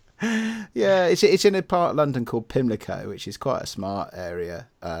amazing. Yeah, it's in a part of London called Pimlico, which is quite a smart area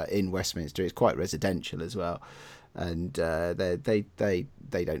in Westminster. It's quite residential as well, and they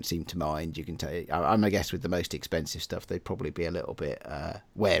don't seem to mind. You can take. I guess with the most expensive stuff, they'd probably be a little bit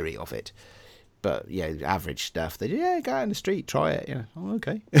wary of it. But average stuff, they go out in the street, try it. Oh,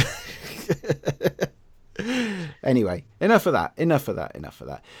 okay. Anyway, enough of that.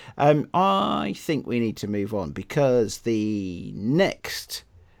 I think we need to move on, because the next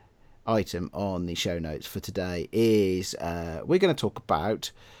item on the show notes for today is we're going to talk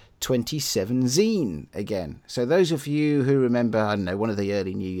about 27 Zine again. So those of you who remember, I don't know, one of the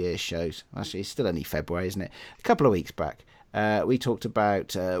early New Year's shows, actually it's still only February, isn't it, a couple of weeks back, we talked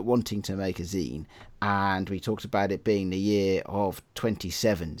about wanting to make a zine, and we talked about it being the year of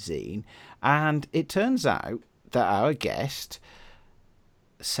 27 Zine, and it turns out that our guest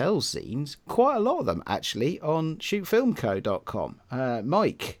sells zines, quite a lot of them actually, on shootfilmco.com.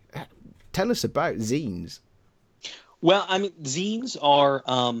 Mike, tell us about zines. Well, I mean, zines are,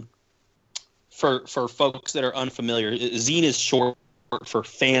 for folks that are unfamiliar, zine is short for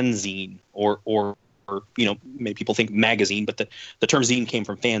fanzine, or maybe people think magazine, but the term zine came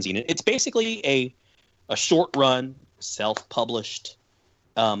from fanzine. It's basically a short run, self-published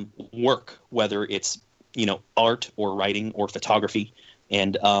work, whether it's art or writing or photography.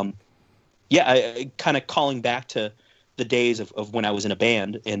 And I kind of calling back to the days of when I was in a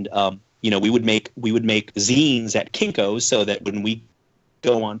band, and we would make zines at Kinko's, so that when we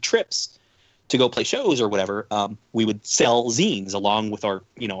go on trips to go play shows or whatever, we would sell zines along with our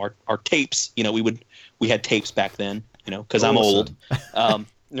tapes. We had tapes back then, because I'm old.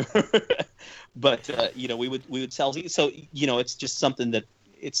 But we would sell zines. So it's just something that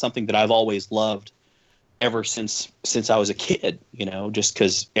I've always loved ever since I was a kid, just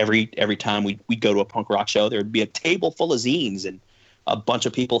because every time we'd go to a punk rock show, there would be a table full of zines and a bunch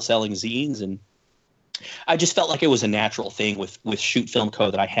of people selling zines, and I just felt like it was a natural thing with Shoot Film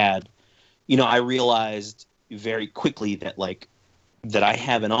Co. that I had. You know, I realized very quickly that that I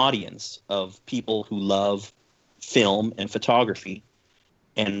have an audience of people who love film and photography,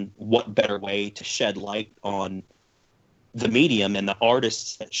 and what better way to shed light on the medium and the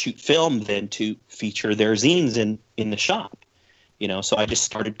artists that shoot film than to feature their zines in the shop. You know, so I just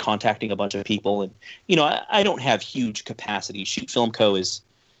started contacting a bunch of people, and you know, I don't have huge capacity. Shoot Film Co. is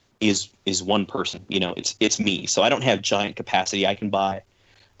one person. You know, it's me, so I don't have giant capacity. I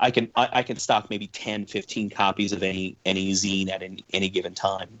can stock maybe 10, 15 copies of any zine at any given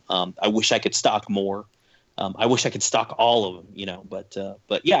time. I wish I could stock more. I wish I could stock all of them, you know,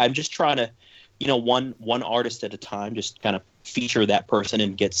 but yeah, I'm just trying to, you know, one artist at a time, just kind of feature that person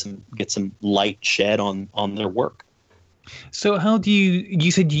and get some light shed on their work. So how do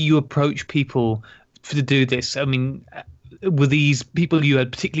you said you approach people to do this? I mean, were these people you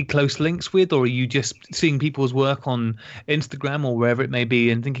had particularly close links with, or are you just seeing people's work on Instagram or wherever it may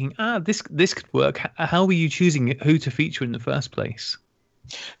be and thinking, this could work? How were you choosing who to feature in the first place?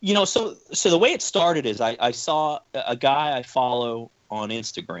 You know, so the way it started is I saw a guy I follow on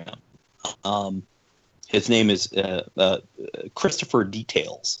Instagram. His name is Christopher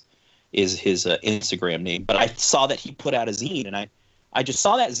Details is his Instagram name. But I saw that he put out a zine, and I just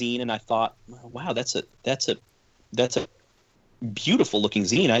saw that zine, and I thought, wow, that's a beautiful looking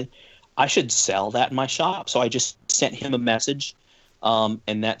zine. I should sell that in my shop. So I just sent him a message.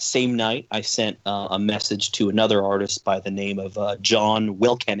 And that same night, I sent a message to another artist by the name of John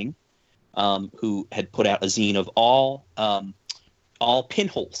Wilkenning, who had put out a zine of all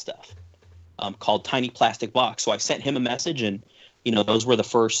pinhole stuff called Tiny Plastic Box. So I sent him a message, and you know, those were the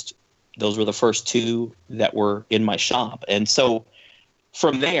first two that were in my shop. And so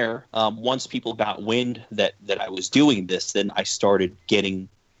from there, once people got wind that I was doing this, then I started getting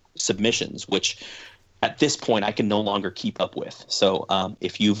submissions, which at this point I can no longer keep up with. So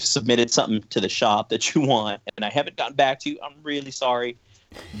if you've submitted something to the shop that you want and I haven't gotten back to you, I'm really sorry,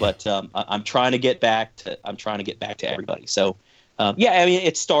 but I'm trying to get back to everybody. So yeah, I mean,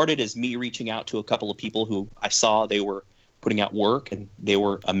 it started as me reaching out to a couple of people who I saw they were putting out work and they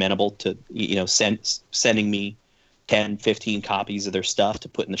were amenable to, you know, sending me 10, 15 copies of their stuff to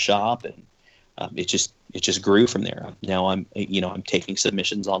put in the shop, and it just grew from there. Now I'm taking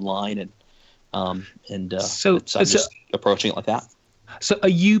submissions online, and so I'm just approaching it like that. So are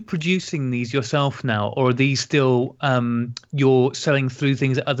you producing these yourself now, or are these still you're selling through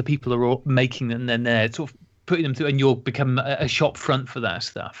things that other people are all making them, and then they're sort of putting them through, and you're become a shop front for that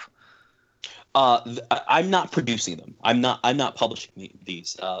stuff? I'm not producing them. I'm not publishing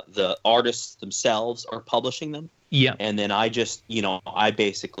these. The artists themselves are publishing them. Yeah. And then I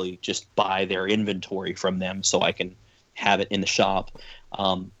basically just buy their inventory from them so I can have it in the shop.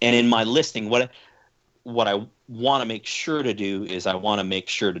 And in my listing, what I want to make sure to do is I want to make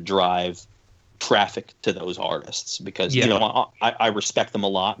sure to drive traffic to those artists, because you know, I respect them a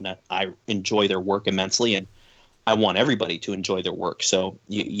lot, and I enjoy their work immensely, and I want everybody to enjoy their work. So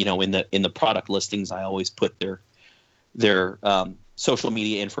you know, in the product listings, I always put their social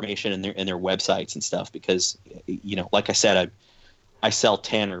media information and their websites and stuff, because you know, like I said, I sell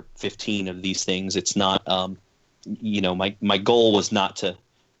 10 or 15 of these things. It's not you know, my goal was not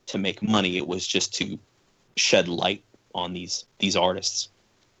to make money. It was just to shed light on these artists.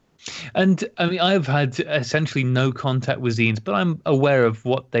 And I mean, I've had essentially no contact with zines, but I'm aware of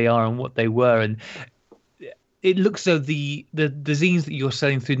what they are and what they were. And it looks though the zines that you're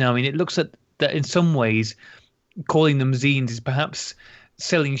selling through now, I mean, it looks at that in some ways calling them zines is perhaps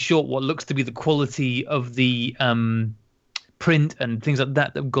selling short what looks to be the quality of the print and things like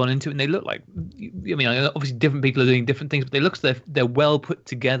that have gone into it. And they look like, I mean, obviously different people are doing different things, but they look like they're well put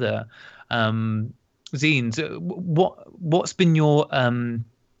together zines. What's been your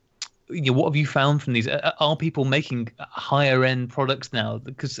what have you found from these? Are people making higher end products now?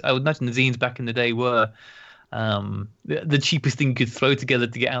 Because I would imagine the zines back in the day were the cheapest thing you could throw together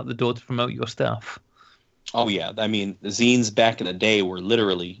to get out the door to promote your stuff. Oh yeah, I mean, the zines back in the day were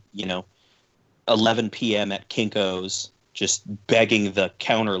literally, you know, 11 p.m. at Kinko's, just begging the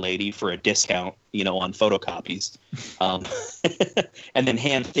counter lady for a discount, you know, on photocopies, and then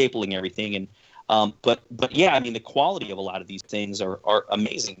hand stapling everything. And but yeah, I mean, the quality of a lot of these things are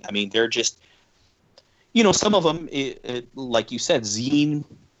amazing. I mean, they're just, you know, some of them, like you said, zine.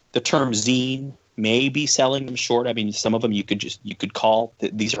 The term zine may be selling them short. I mean, some of them you could call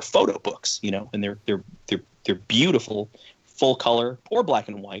these are photo books, you know, and they're beautiful, full color or black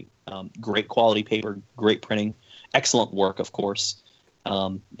and white, great quality paper, great printing, excellent work, of course.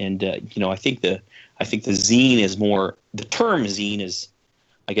 And you know, I think the zine is more, the term zine is,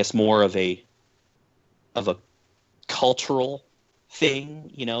 I guess, more of a of a cultural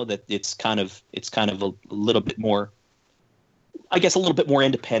thing, you know, that it's kind of a little bit more, I guess, a little bit more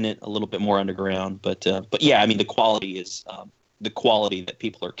independent, a little bit more underground. But yeah, I mean, the quality is the quality that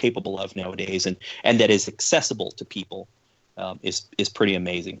people are capable of nowadays, and that is accessible to people, is pretty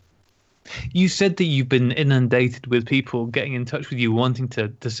amazing. You said that you've been inundated with people getting in touch with you, wanting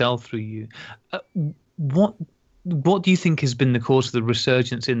to sell through you. What do you think has been the cause of the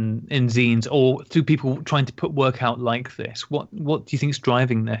resurgence in zines, or through people trying to put work out like this? What do you think is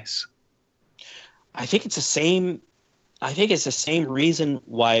driving this? I think it's the same reason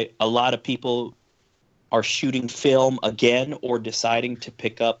why a lot of people are shooting film again or deciding to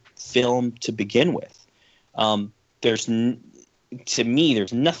pick up film to begin with. To me,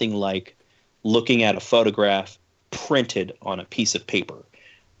 there's nothing like looking at a photograph printed on a piece of paper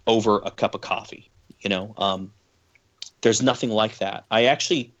over a cup of coffee. You know, there's nothing like that.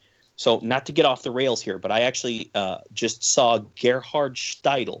 So not to get off the rails here, but I actually just saw Gerhard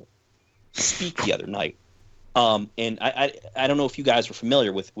Steidl speak the other night. And I don't know if you guys are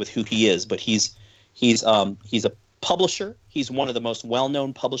familiar with who he is, but he's a publisher. He's one of the most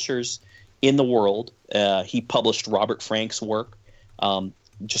well-known publishers in the world. He published Robert Frank's work,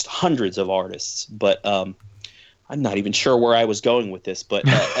 just hundreds of artists. But I'm not even sure where I was going with this. But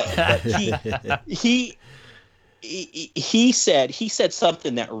he said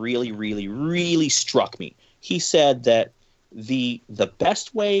something that really, really, really struck me. He said that the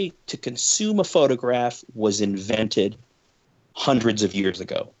best way to consume a photograph was invented hundreds of years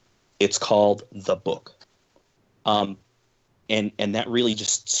ago. It's called the book. And that really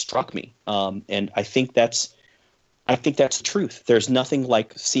just struck me. And I think that's the truth. There's nothing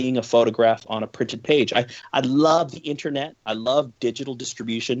like seeing a photograph on a printed page. I love the internet. I love digital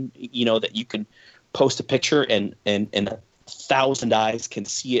distribution, you know, that you can post a picture and 1,000 eyes can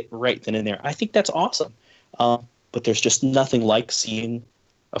see it right then and there. I think that's awesome. But there's just nothing like seeing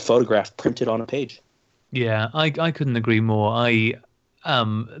a photograph printed on a page. Yeah, I couldn't agree more.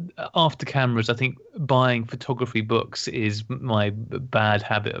 After cameras, I think buying photography books is my bad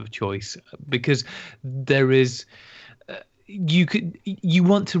habit of choice, because there is you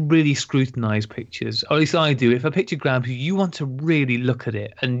want to really scrutinize pictures, or at least I do. If a picture grabs you, you want to really look at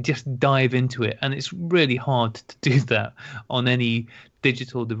it and just dive into it, and it's really hard to do that on any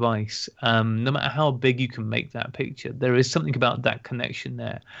digital device. No matter how big you can make that picture, there is something about that connection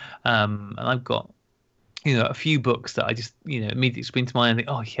there. And I've got, you know, a few books that I just, you know, immediately spring to mind and think,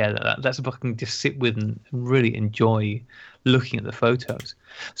 oh yeah, that's a book I can just sit with and really enjoy looking at the photos.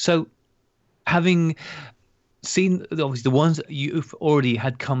 So having seen obviously the ones that you've already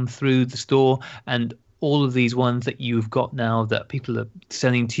had come through the store, and all of these ones that you've got now that people are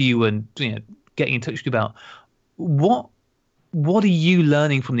sending to you and, you know, getting in touch with you about, what are you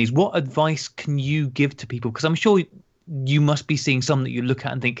learning from these? What advice can you give to people? Because I'm sure you must be seeing some that you look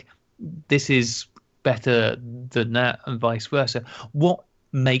at and think, this is better than that, and vice versa. What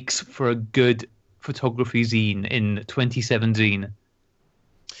makes for a good photography zine in 2017?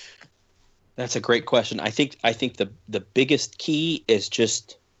 That's a great question. I think the biggest key is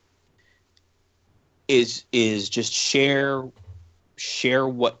just share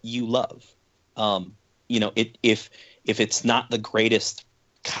what you love. You know, if it's not the greatest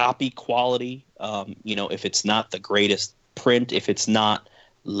copy quality, you know, if it's not the greatest print, if it's not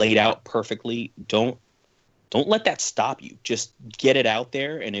laid out perfectly, don't let that stop you. Just get it out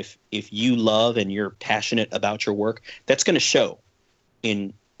there, and if you love and you're passionate about your work, that's going to show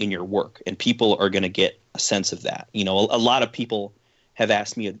in your work, and people are going to get a sense of that. You know, a lot of people have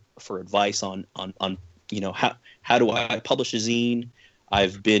asked me for advice on you know, how do I publish a zine?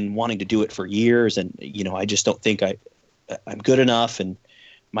 I've been wanting to do it for years, and, you know, I just don't think I'm good enough. And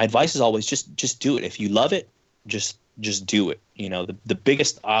my advice is always just do it. If you love it, just do it. You know, the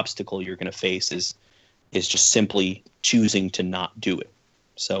biggest obstacle you're going to face is just simply choosing to not do it.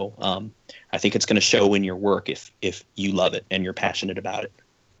 So I think it's going to show in your work if you love it and you're passionate about it.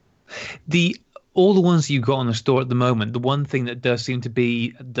 All the ones you've got on the store at the moment, the one thing that does seem to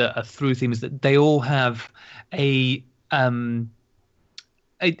be a through theme is that they all have a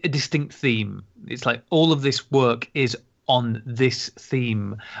distinct theme. It's like all of this work is on this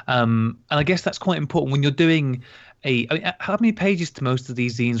theme, and I guess that's quite important when you're doing I mean, how many pages do most of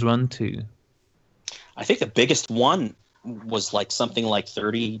these zines run to? I think the biggest one was like something like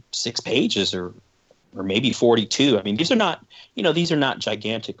 36 pages or maybe 42. I mean, these are not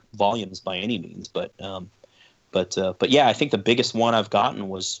gigantic volumes by any means, but yeah, I think the biggest one I've gotten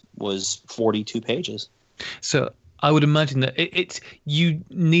was 42 pages. So I would imagine that you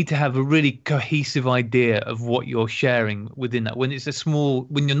need to have a really cohesive idea of what you're sharing within that. When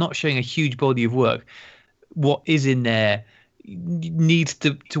you're not sharing a huge body of work, what is in there needs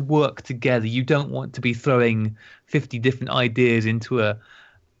to work together. You don't want to be throwing 50 different ideas into a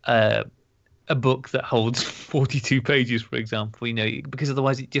book that holds 42 pages, for example, because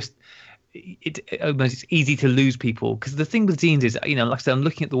otherwise it's easy to lose people. Because the thing with zines is, like I said, I'm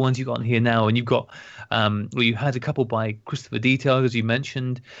looking at the ones you got on here now, and you've got, you had a couple by Christopher Detail, as you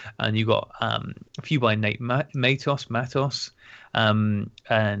mentioned, and you got a few by Nate Matos,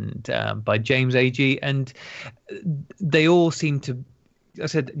 and by James A.G., and they all seem to, I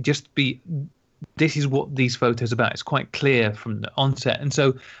said, just be, this is what these photos are about. It's quite clear from the onset, and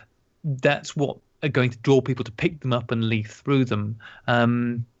so that's what are going to draw people to pick them up and leaf through them.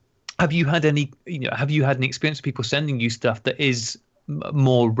 Have you had any experience of people sending you stuff that is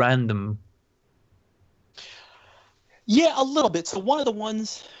more random? Yeah, a little bit. So one of the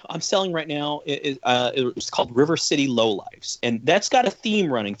ones I'm selling right now it's called River City Lowlifes, and that's got a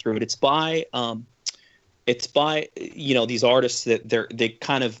theme running through it. It's by these artists that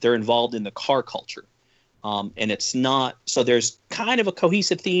they're involved in the car culture, and it's not, so there's kind of a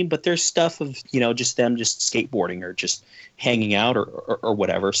cohesive theme, but there's stuff of just them just skateboarding or just hanging out or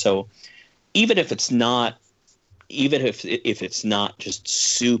whatever. So even if it's not just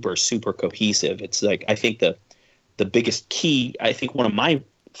super super cohesive, it's like, I think the biggest key, I think one of my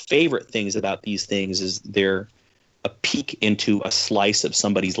favorite things about these things is they're a peek into a slice of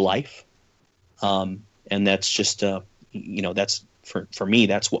somebody's life, and that's just that's for me,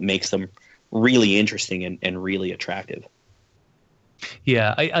 that's what makes them really interesting and really attractive.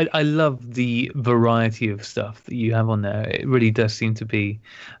 Yeah, I love the variety of stuff that you have on there. It really does seem to be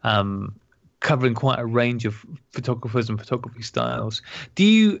covering quite a range of photographers and photography styles.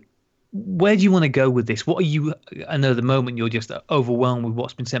 Where do you want to go with this? I know at the moment you're just overwhelmed with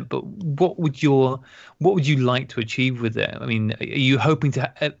what's been sent, but what would you like to achieve with it? I mean, are you hoping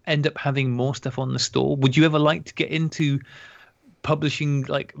to end up having more stuff on the store? Would you ever like to get into publishing,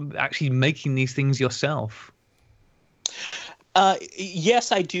 like actually making these things yourself?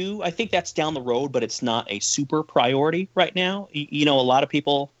 Yes, I do. I think that's down the road, but it's not a super priority right now. A lot of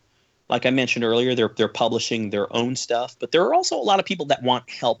people, like I mentioned earlier, they're publishing their own stuff, but there are also a lot of people that want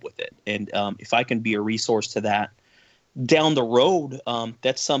help with it. And if I can be a resource to that down the road,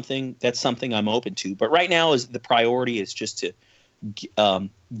 that's something I'm open to. But right now, the priority is just to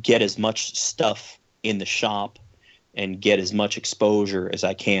get as much stuff in the shop and get as much exposure as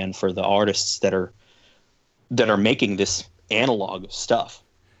I can for the artists that are making this analog stuff.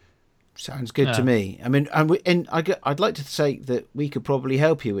 Sounds good to me. I mean, I'd like to say that we could probably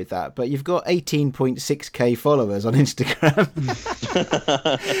help you with that, but you've got 18.6k followers on Instagram.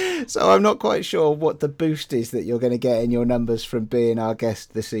 So I'm not quite sure what the boost is that you're going to get in your numbers from being our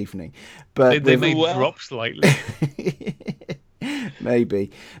guest this evening. But they may drop slightly. Maybe,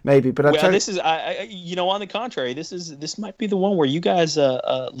 but this is, on the contrary, this might be the one where you guys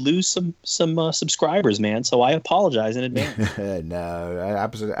lose some subscribers, man. So I apologize in advance. No,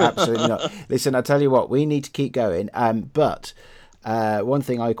 absolutely not. Listen, I tell you what, we need to keep going. But one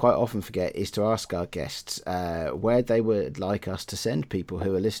thing I quite often forget is to ask our guests where they would like us to send people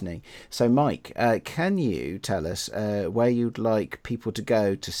who are listening. So, Mike, can you tell us where you'd like people to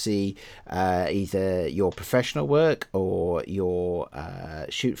go to see either your professional work or your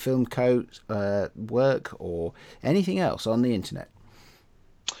Shoot Film Co. work or anything else on the internet?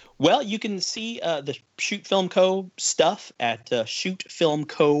 Well, you can see the Shoot Film Co. stuff at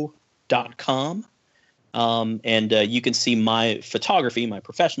shootfilmco.com. And you can see my photography, my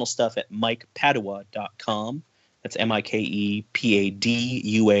professional stuff at mikepadua.com. That's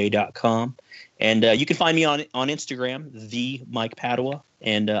MikePadua.com. And you can find me on Instagram, the Mike Padua,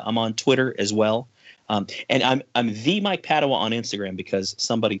 and I'm on Twitter as well. And I'm the Mike Padua on Instagram because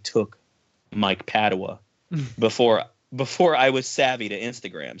somebody took Mike Padua before I was savvy to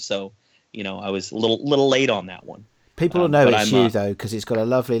Instagram. So, I was a little late on that one. People will know it's you though, because it's got a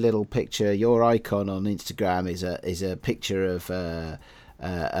lovely little picture. Your icon on Instagram is a picture of a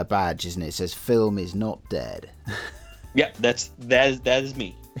badge, isn't it? It says "Film is not dead." Yeah, that is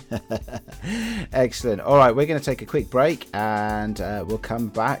me. Excellent. All right, we're going to take a quick break, and we'll come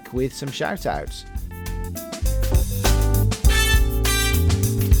back with some shout outs.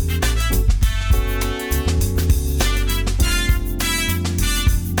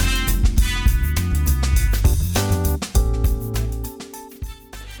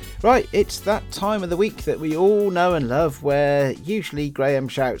 Right, it's that time of the week that we all know and love where usually Graham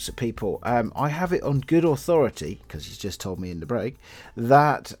shouts at people. I have it on good authority, because he's just told me in the break,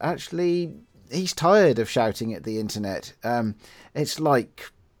 that actually he's tired of shouting at the internet. It's like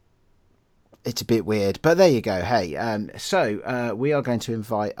it's a bit weird, but there you go. Hey, so we are going to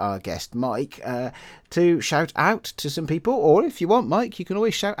invite our guest Mike to shout out to some people, or if you want, Mike, you can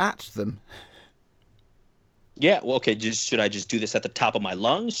always shout at them. Yeah, well, okay. Should I just do this at the top of my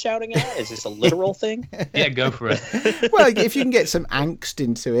lungs, shouting out? Is this a literal thing? Yeah, go for it. Well, if you can get some angst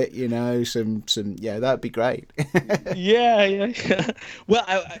into it, you know, some yeah, that'd be great. Yeah. Well,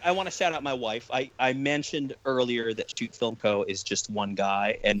 I want to shout out my wife. I mentioned earlier that Shoot Film Co. is just one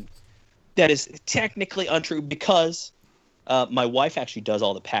guy, and that is technically untrue because my wife actually does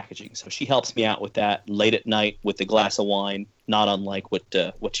all the packaging. So she helps me out with that late at night with a glass of wine, not unlike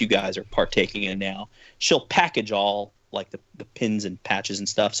what you guys are partaking in now. She'll package all like the pins and patches and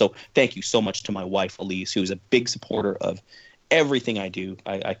stuff. So thank you so much to my wife, Elise, who's a big supporter of everything I do.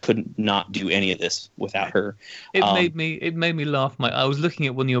 I couldn't not do any of this without her. It made me laugh. I was looking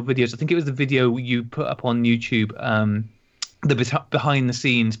at one of your videos. I think it was the video you put up on YouTube. The behind the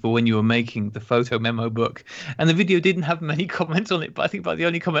scenes for when you were making the photo memo book, and the video didn't have many comments on it, but I think about the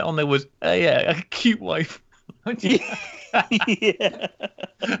only comment on there was yeah, a cute wife. Yeah. I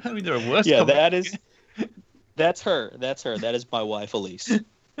mean, there are worse comments. That's her that is my wife, Elise.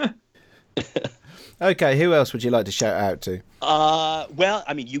 Okay, who else would you like to shout out to? Well,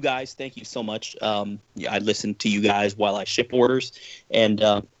 I mean, you guys, thank you so much. I listen to you guys while I ship orders, and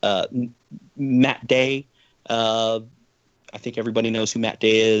Matt Day, I think everybody knows who Matt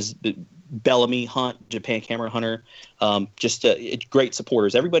Day is. Bellamy Hunt, Japan Camera Hunter, just great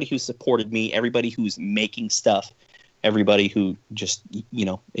supporters. Everybody who supported me, everybody who's making stuff, everybody who just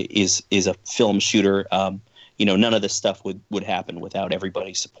is a film shooter. None of this stuff would happen without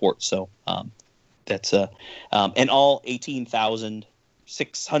everybody's support. So that's and all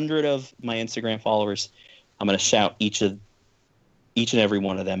 18,600 of my Instagram followers, I'm going to shout each and every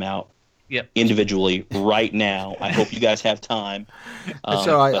one of them out. Yep. Individually right now. I hope you guys have time. That's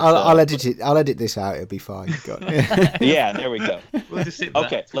all right. I'll edit it. I'll edit this out. It'll be fine. Yeah, there we go. We'll just sit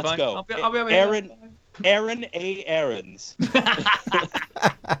okay, let's go. I'll be over Aaron A. Aarons.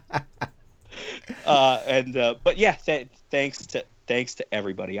 But yeah, thanks to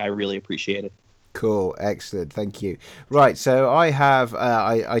everybody. I really appreciate it. Cool, excellent, thank you. Right, so I have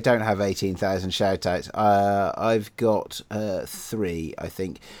I don't have 18,000 shout outs. I've got 3, I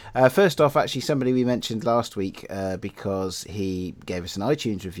think. First off, actually somebody we mentioned last week because he gave us an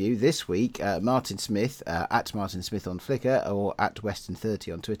iTunes review this week. Martin Smith, at Martin Smith on Flickr or at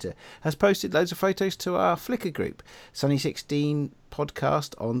Western30 on Twitter, has posted loads of photos to our Flickr group, Sunny 16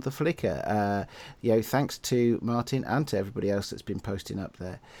 podcast on the Flickr. Thanks to Martin and to everybody else that's been posting up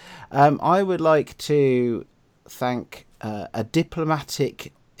there. I would like to thank a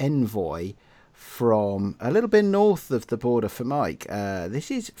diplomatic envoy from a little bit north of the border for Mike.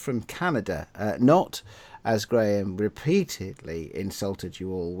 This is from Canada, not, as Graham repeatedly insulted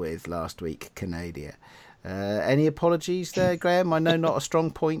you all with last week, Canada. Any apologies there, Graham? I know not a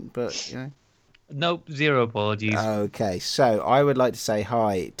strong point, but Nope, zero apologies. Okay, so I would like to say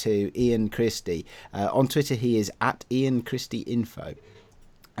hi to Ian Christie. On Twitter, he is at Ian Christie Info.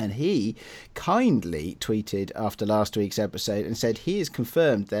 And he kindly tweeted after last week's episode and said he has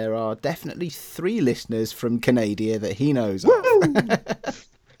confirmed there are definitely 3 listeners from Canada that he knows of.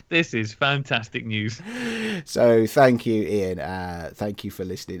 This is fantastic news. So thank you, Ian. Thank you for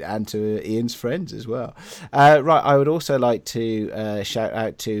listening, and to Ian's friends as well. Right, I would also like to shout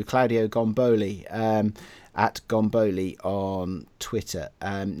out to Claudio Gomboli, at Gomboli on Twitter.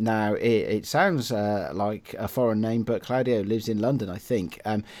 Now, it sounds like a foreign name, but Claudio lives in London, I think.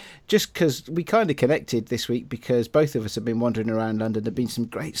 Just because we kind of connected this week because both of us have been wandering around London. There have been some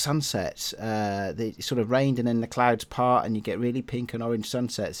great sunsets. It sort of rained and then the clouds part and you get really pink and orange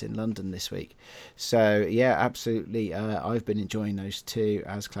sunsets in London this week. So, yeah, absolutely. I've been enjoying those too,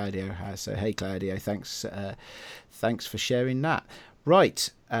 as Claudio has. So, hey, Claudio, thanks for sharing that. Right.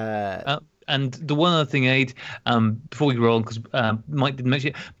 And the one other thing, Aid, before we roll on, because Mike didn't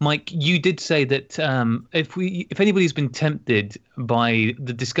mention it, Mike, you did say that if anybody's been tempted by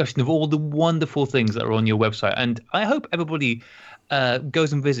the discussion of all the wonderful things that are on your website, and I hope everybody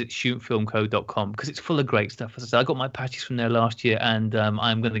goes and visits shootfilmco.com because it's full of great stuff. As I said, I got my patches from there last year, and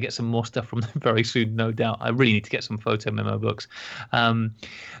I'm going to get some more stuff from them very soon, no doubt. I really need to get some photo memo books.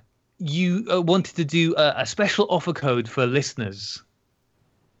 You wanted to do a special offer code for listeners.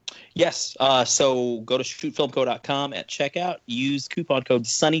 Yes. So go to shootfilmco.com at checkout. Use coupon code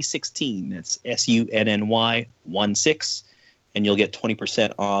SUNNY16. That's SUNNY16, and you'll get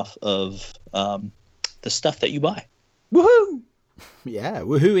 20% off of the stuff that you buy. Woohoo! Yeah,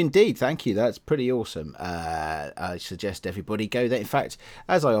 woohoo indeed. Thank you. That's pretty awesome. I suggest everybody go there. In fact,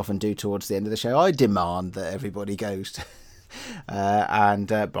 as I often do towards the end of the show, I demand that everybody goes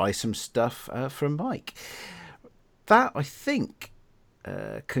and buy some stuff from Mike. That, I think,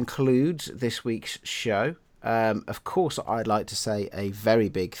 concludes this week's show. Of course, I'd like to say a very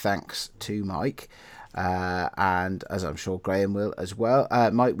big thanks to Mike, and as I'm sure Graham will as well.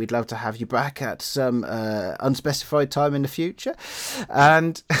 Mike, we'd love to have you back at some unspecified time in the future.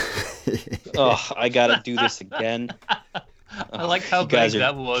 And I gotta do this again. I like how big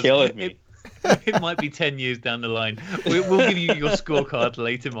that was. Killing me. It might be 10 years down the line. We'll give you your scorecard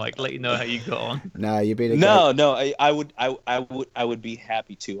later, Mike. Let you know how you got on. No, you've been I would be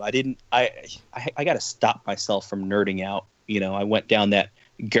happy to. I got to stop myself from nerding out. I went down that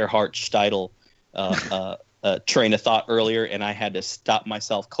Gerhard Steidl train of thought earlier, and I had to stop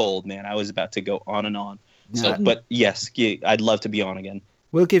myself cold. Man, I was about to go on and on. So, but yes, I'd love to be on again.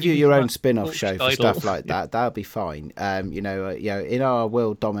 We'll give you your own spin-off show for stuff like that. That'll be fine. In our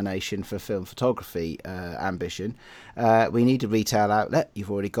world domination for film photography ambition, we need a retail outlet.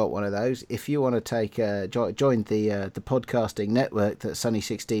 You've already got one of those. If you want to take join the podcasting network that Sunny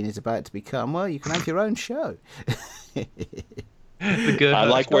 16 is about to become, well, you can have your own show. I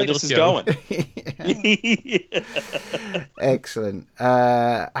like where this is going. Excellent.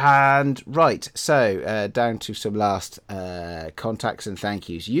 And right, so down to some last contacts and thank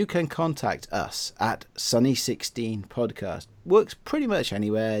yous. You can contact us at Sunny16 Podcast. Works pretty much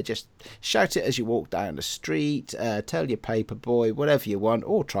anywhere. Just shout it as you walk down the street. Tell your paper boy, whatever you want,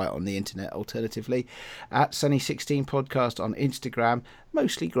 or try it on the internet alternatively. At Sunny16 Podcast on Instagram,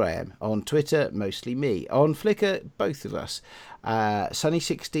 mostly Graham. On Twitter, mostly me. On Flickr, both of us.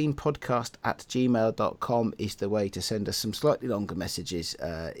 Sunny16podcast at gmail.com is the way to send us some slightly longer messages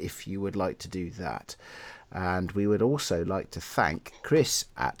if you would like to do that. And we would also like to thank Chris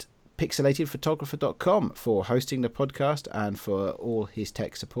at pixelatedphotographer.com for hosting the podcast and for all his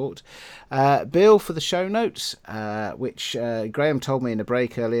tech support. Bill for the show notes, which Graham told me in a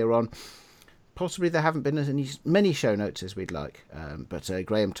break earlier on. Possibly there haven't been as many show notes as we'd like, but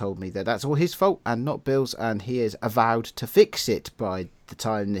Graham told me that that's all his fault and not Bill's, and he is avowed to fix it by the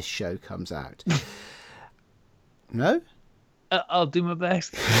time this show comes out. No? I'll do my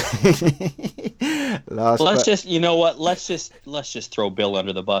best. Let's just throw Bill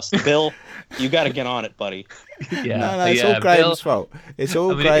under the bus. Bill, you got to get on it, buddy. Yeah, no, it's all Graham's fault. It's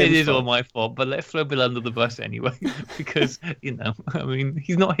all Graham's fault. It is all my fault, but let's throw Bill under the bus anyway, because he's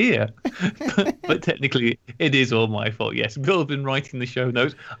not here. But technically, it is all my fault. Yes, Bill's been writing the show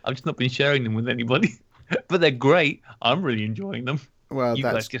notes. I've just not been sharing them with anybody, but they're great. I'm really enjoying them. Well, you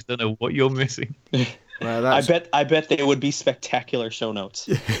guys just don't know what you're missing. Well, I bet they would be spectacular show notes.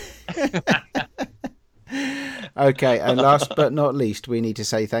 Okay, and last but not least, we need to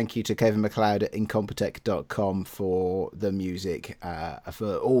say thank you to Kevin MacLeod at Incompetech.com for the music,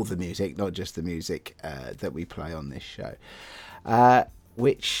 for all the music, not just the music that we play on this show.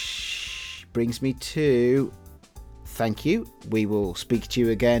 Which brings me to thank you. We will speak to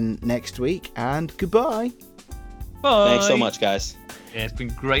you again next week, and goodbye. Bye. Thanks so much, guys. Yeah, it's been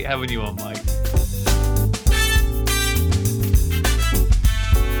great having you on, Mike.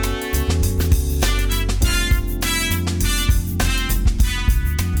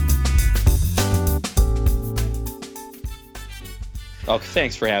 Oh,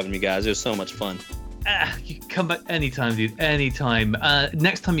 thanks for having me, guys. It was so much fun. You can come back anytime, dude. Anytime.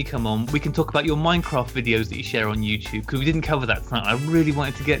 Next time you come on, we can talk about your Minecraft videos that you share on YouTube, because we didn't cover that tonight. I really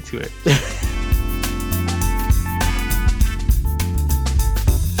wanted to get to it.